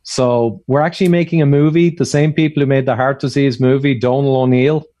 So we're actually making a movie. The same people who made the heart disease movie, Donal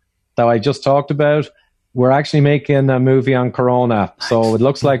O'Neill, that I just talked about, we're actually making a movie on Corona. So it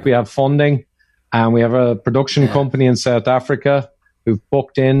looks like we have funding, and we have a production company in South Africa who've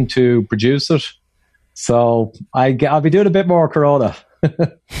booked in to produce it. So I'll be doing a bit more Corona.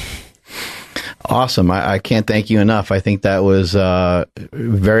 Awesome. I can't thank you enough. I think that was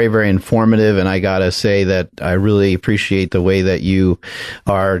very, very informative. And I got to say that I really appreciate the way that you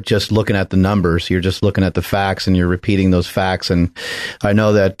are just looking at the numbers. You're just looking at the facts and you're repeating those facts. And I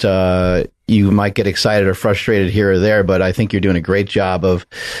know that you might get excited or frustrated here or there, but I think you're doing a great job of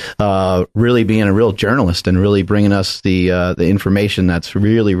really being a real journalist and really bringing us the information that's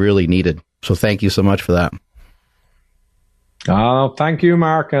really, really needed. So thank you so much for that. Thank you,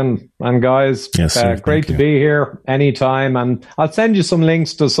 Mark, and guys. Yes, sir, great to be here anytime. And I'll send you some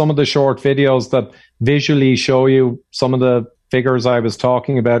links to some of the short videos that visually show you some of the figures I was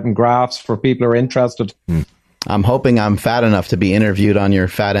talking about and graphs for people who are interested. I'm hoping I'm fat enough to be interviewed on your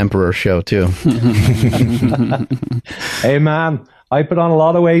Fat Emperor show, too. Hey, man, I put on a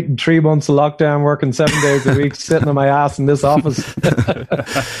lot of weight in 3 months of lockdown, working 7 days a week, sitting on my ass in this office.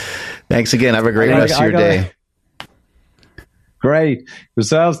 Thanks again. Have a great rest of your day. Great.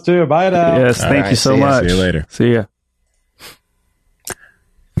 Yourselves too. Bye now. Yes, thank you so much. See you later. See ya.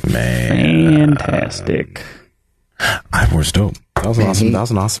 Man. Fantastic. Ivor's dope. That was awesome. That was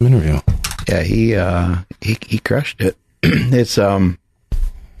an awesome interview. Yeah, he crushed it. It's and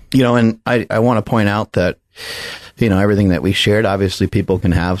I want to point out that everything that we shared, obviously people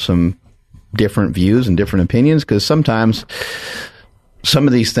can have some different views and different opinions, because sometimes some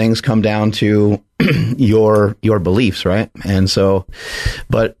of these things come down to your beliefs, right? And so,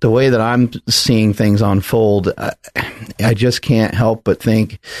 but the way that I'm seeing things unfold, I just can't help but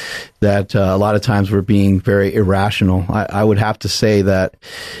think that a lot of times we're being very irrational. I would have to say that,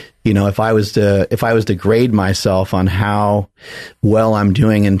 if I was to grade myself on how well I'm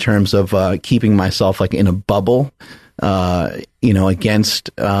doing in terms of keeping myself like in a bubble, against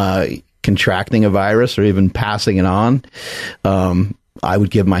contracting a virus or even passing it on, I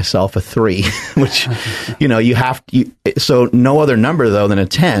would give myself a 3, which, so no other number though than a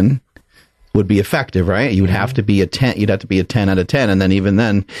 10 would be effective, right? You would have to be a 10. You'd have to be a 10 out of 10. And then even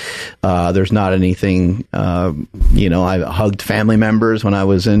then, there's not anything, I hugged family members when I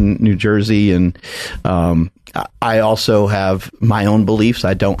was in New Jersey. And, I also have my own beliefs.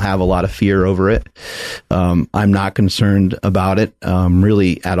 I don't have a lot of fear over it. I'm not concerned about it,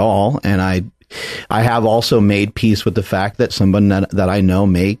 really at all. And I have also made peace with the fact that someone that I know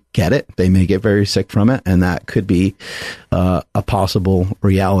may get it. They may get very sick from it, and that could be a possible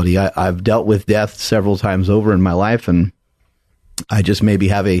reality. I've dealt with death several times over in my life, and I just maybe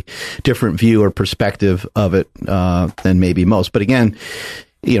have a different view or perspective of it than maybe most. But again,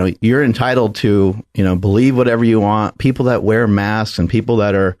 you're entitled to, believe whatever you want. People that wear masks and people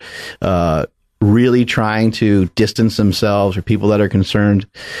that are really trying to distance themselves, or people that are concerned,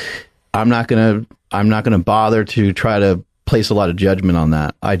 I'm not going to bother to try to place a lot of judgment on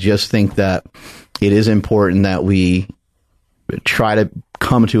that. I just think that it is important that we try to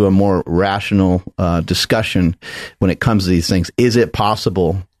come to a more rational discussion when it comes to these things. Is it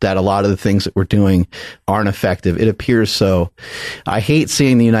possible that a lot of the things that we're doing aren't effective? It appears so. I hate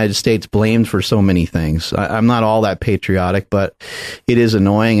seeing the United States blamed for so many things. I'm not all that patriotic, but it is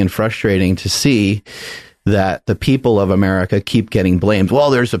annoying and frustrating to see that the people of America keep getting blamed.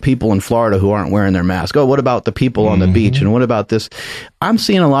 Well, there's the people in Florida who aren't wearing their mask. Oh, what about the people on the beach? And what about this? I'm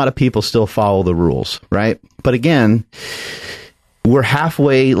seeing a lot of people still follow the rules, right? But again, we're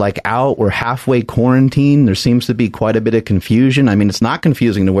halfway out. We're halfway quarantined. There seems to be quite a bit of confusion. I mean, it's not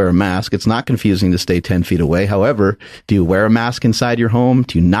confusing to wear a mask. It's not confusing to stay 10 feet away. However, do you wear a mask inside your home?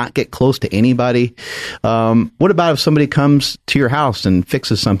 Do you not get close to anybody? What about if somebody comes to your house and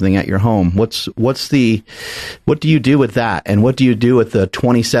fixes something at your home? What do you do with that? And what do you do with the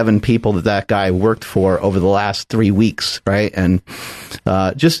 27 people that guy worked for over the last 3 weeks, right? And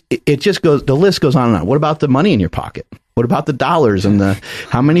the list goes on and on. What about the money in your pocket? What about the dollars and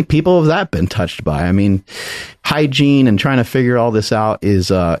how many people have that been touched by? I mean, hygiene and trying to figure all this out is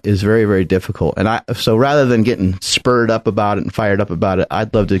very, very difficult. And so rather than getting spurred up about it and fired up about it,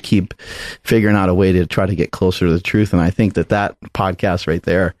 I'd love to keep figuring out a way to try to get closer to the truth. And I think that podcast right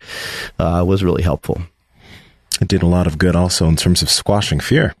there was really helpful. It did a lot of good also in terms of squashing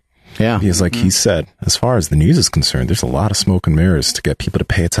fear. Yeah. Because like he said, as far as the news is concerned, there's a lot of smoke and mirrors to get people to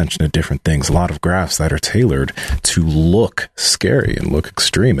pay attention to different things. A lot of graphs that are tailored to look scary and look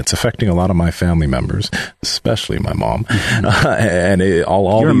extreme. It's affecting a lot of my family members, especially my mom. And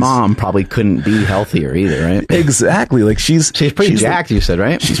your mom probably couldn't be healthier either, right? Exactly. Like she's pretty jacked, you said,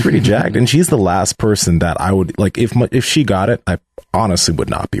 right? She's pretty jacked. And she's the last person that I would like, if she got it, I honestly would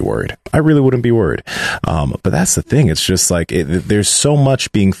not be worried. I really wouldn't be worried. But that's the thing. It's just like there's so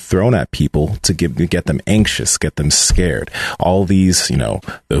much being thrown at people to get them anxious, get them scared. All these,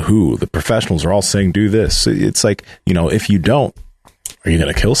 the professionals are all saying do this. It's like, if you don't, are you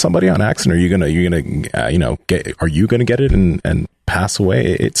going to kill somebody on accident? Are you going to get it and pass away?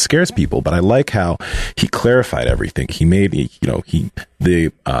 It scares people, but I like how he clarified everything. He made,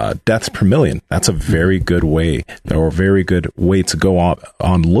 the deaths per million. That's a very good way, or a very good way to go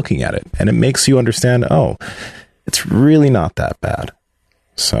on looking at it. And it makes you understand, it's really not that bad.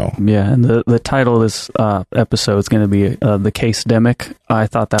 So yeah, and the title of this episode is going to be the Case-Demic. I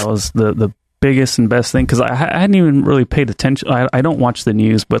thought that was the biggest and best thing, because I hadn't even really paid attention. I don't watch the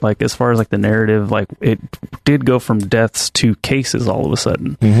news, but like as far as like the narrative, like it did go from deaths to cases all of a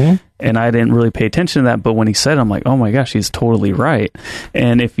sudden. And I didn't really pay attention to that, but when he said it, I'm like, oh my gosh, he's totally right.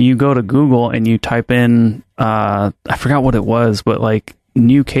 And if you go to Google and you type in I forgot what it was, but like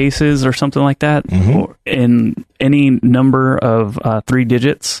new cases or something like that, or in any number of 3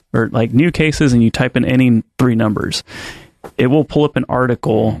 digits, or like new cases, and you type in any 3 numbers, it will pull up an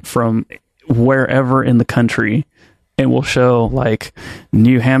article from wherever in the country. It will show like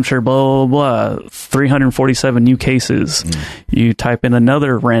New Hampshire, blah, blah, blah, 347 new cases. You type in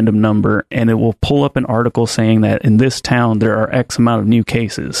another random number and it will pull up an article saying that in this town there are X amount of new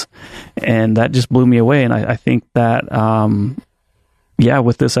cases. And that just blew me away. And I think that,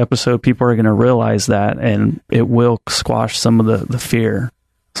 with this episode, people are going to realize that, and it will squash some of the fear.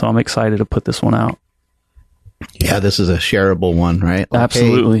 So I'm excited to put this one out. yeah, this is a shareable one, right? Like,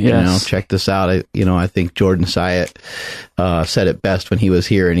 absolutely, hey, yes. Check this out. I think Jordan Syatt said it best when he was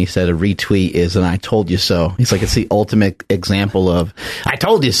here, and he said a retweet is an "I told you so." He's like, it's the ultimate example of "I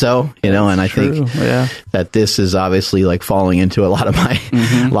told you so," and I think that this is obviously like falling into a lot of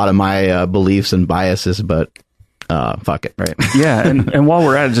my beliefs and biases, but fuck it, right? Yeah, and while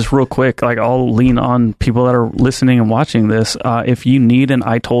we're at it, just real quick, like I'll lean on people that are listening and watching this. If you need an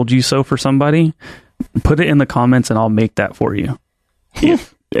 "I told you so" for somebody, put it in the comments and I'll make that for you.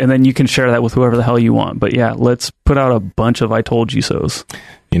 And then you can share that with whoever the hell you want. But yeah, let's put out a bunch of "I told you so's."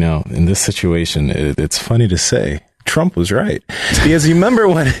 In this situation, it's funny to say Trump was right, because you remember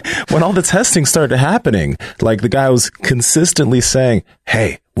when all the testing started happening, like the guy was consistently saying,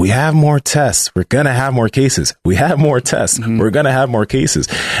 hey, we have more tests, we're gonna have more cases, we have more tests, we're gonna have more cases.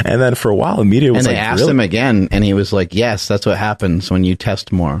 And then for a while the media was and they asked him again, and he was like, yes, that's what happens when you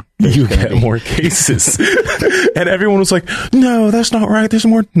test more, you get more cases. And everyone was like, no, that's not right, there's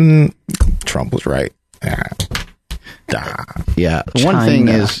more. Trump was right. Yeah. One thing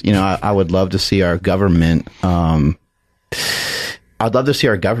is, I would love to see our government,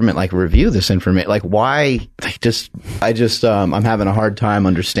 like review this information. Like why, I'm having a hard time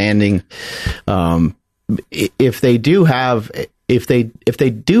understanding, if they do have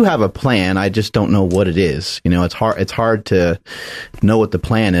a plan, I just don't know what it is. It's hard to know what the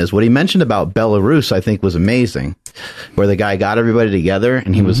plan is. What he mentioned about Belarus, I think, was amazing, where the guy got everybody together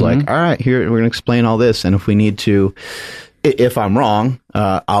and he was like, all right, here, we're going to explain all this. And if we need to, if I'm wrong,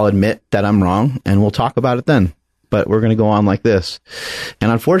 I'll admit that I'm wrong and we'll talk about it then. But we're going to go on like this.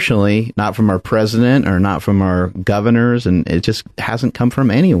 And unfortunately, not from our president or not from our governors, and it just hasn't come from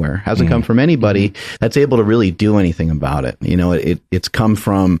anywhere. Hasn't come from anybody that's able to really do anything about it. It's come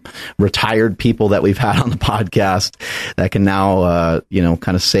from retired people that we've had on the podcast that can now,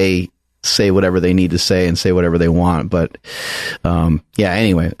 kind of say whatever they need to say and say whatever they want. But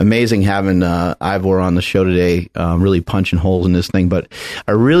anyway, amazing having Ivor on the show today, really punching holes in this thing. But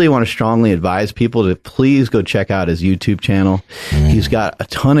I really want to strongly advise people to please go check out his YouTube channel. He's got a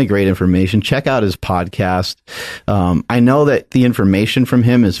ton of great information. Check out his podcast. I know that the information from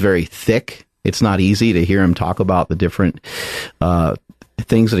him is very thick. It's not easy to hear him talk about the different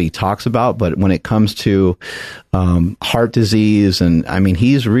things that he talks about, but when it comes to heart disease, and I mean,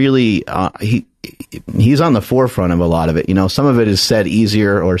 he's really he's on the forefront of a lot of it. Some of it is said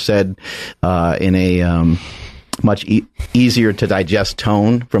easier or said in a much easier to digest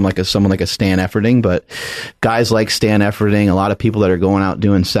tone from someone like a Stan Efferding, but guys like Stan Efferding, a lot of people that are going out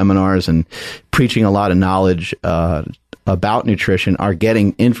doing seminars and preaching a lot of knowledge about nutrition are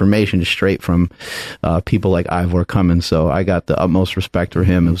getting information straight from people like Ivor Cummins. So I got the utmost respect for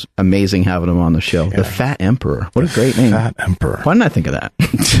him. It was amazing having him on the show. Yeah. The Fat Emperor. What a great name. Fat Emperor. Why didn't I think of that?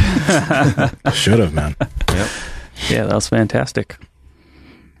 Should have, man. Yep. Yeah, that was fantastic.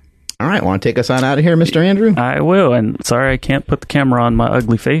 All right, want to take us on out of here, Mr. Andrew? I will, and sorry I can't put the camera on my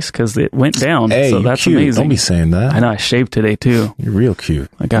ugly face because it went down. Hey, so that's cute. amazing. Don't be saying that. I know, I shaved today too. You're real cute.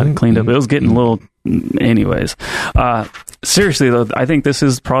 I got it cleaned up. It was getting a little... Anyways, seriously though, I think this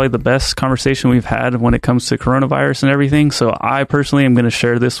is probably the best conversation we've had when it comes to coronavirus and everything. So I personally am going to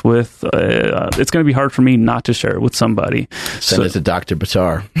share this with, it's going to be hard for me not to share it with somebody. Send it to Dr.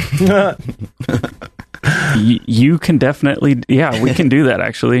 Batar. You can definitely, we can do that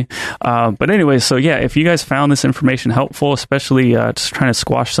actually. But anyway, so if you guys found this information helpful, especially just trying to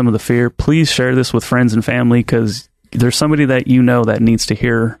squash some of the fear, please share this with friends and family, because there's somebody that that needs to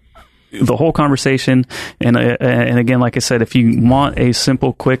hear the whole conversation. And again, like I said, if you want a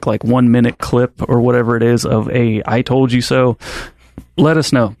simple, quick, 1 minute clip or whatever it is of a "I told you so," let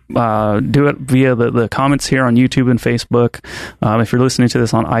us know. Do it via the comments here on YouTube and Facebook. If you're listening to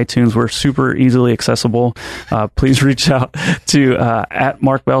this on iTunes, we're super easily accessible. Please reach out to at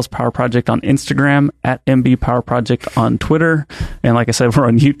Mark Bell's Power Project on Instagram, at MB Power Project on Twitter. And like I said, we're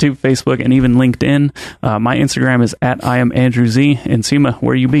on YouTube, Facebook, and even LinkedIn. My Instagram is at I am Andrew Z. And Nsima,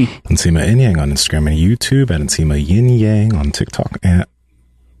 where you be? Nsima Yin Yang on Instagram and YouTube, and Nsima Yin Yang on TikTok and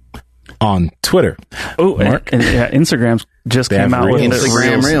on Twitter. Oh, Mark. And Instagram's just came out with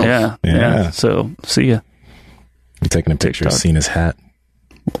Instagram Reels. Yeah. So, see ya. You're taking a picture of Cena's hat.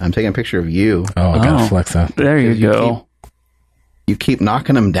 I'm taking a picture of you. Oh, I gotta flex that. There you go. You keep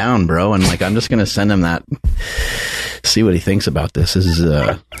knocking him down, bro, and I'm just gonna send him that. See what he thinks about this. This is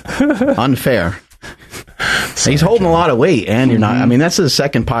unfair. He's holding a lot of weight, and you're not. I mean, that's the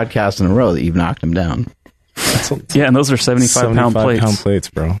second podcast in a row that you've knocked him down. And those are 75-pound plates. 75-pound plates,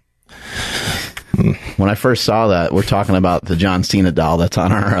 bro. When I first saw that, we're talking about the John Cena doll that's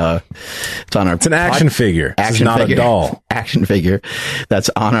on our. It's an action figure. It's not a doll. Action figure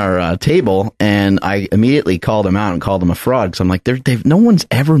that's on our table, and I immediately called him out and called him a fraud because I'm like, no one's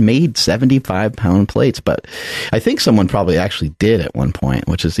ever made 75-pound plates, but I think someone probably actually did at one point,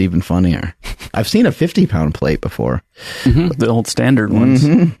 which is even funnier. I've seen a 50-pound plate before, the old standard ones,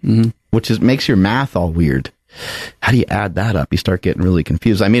 which makes your math all weird. How do you add that up? You start getting really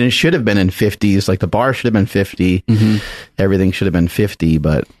confused. I mean, it should have been in 50s. Like the bar should have been 50. Everything should have been 50,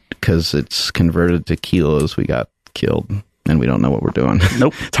 but because it's converted to kilos, we got killed and we don't know what we're doing.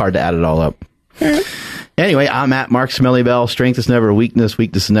 Nope. It's hard to add it all up. Anyway, I'm at Mark Smelly Bell. Strength is never a weakness.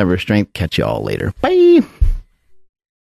 Weakness is never a strength. Catch you all later. Bye.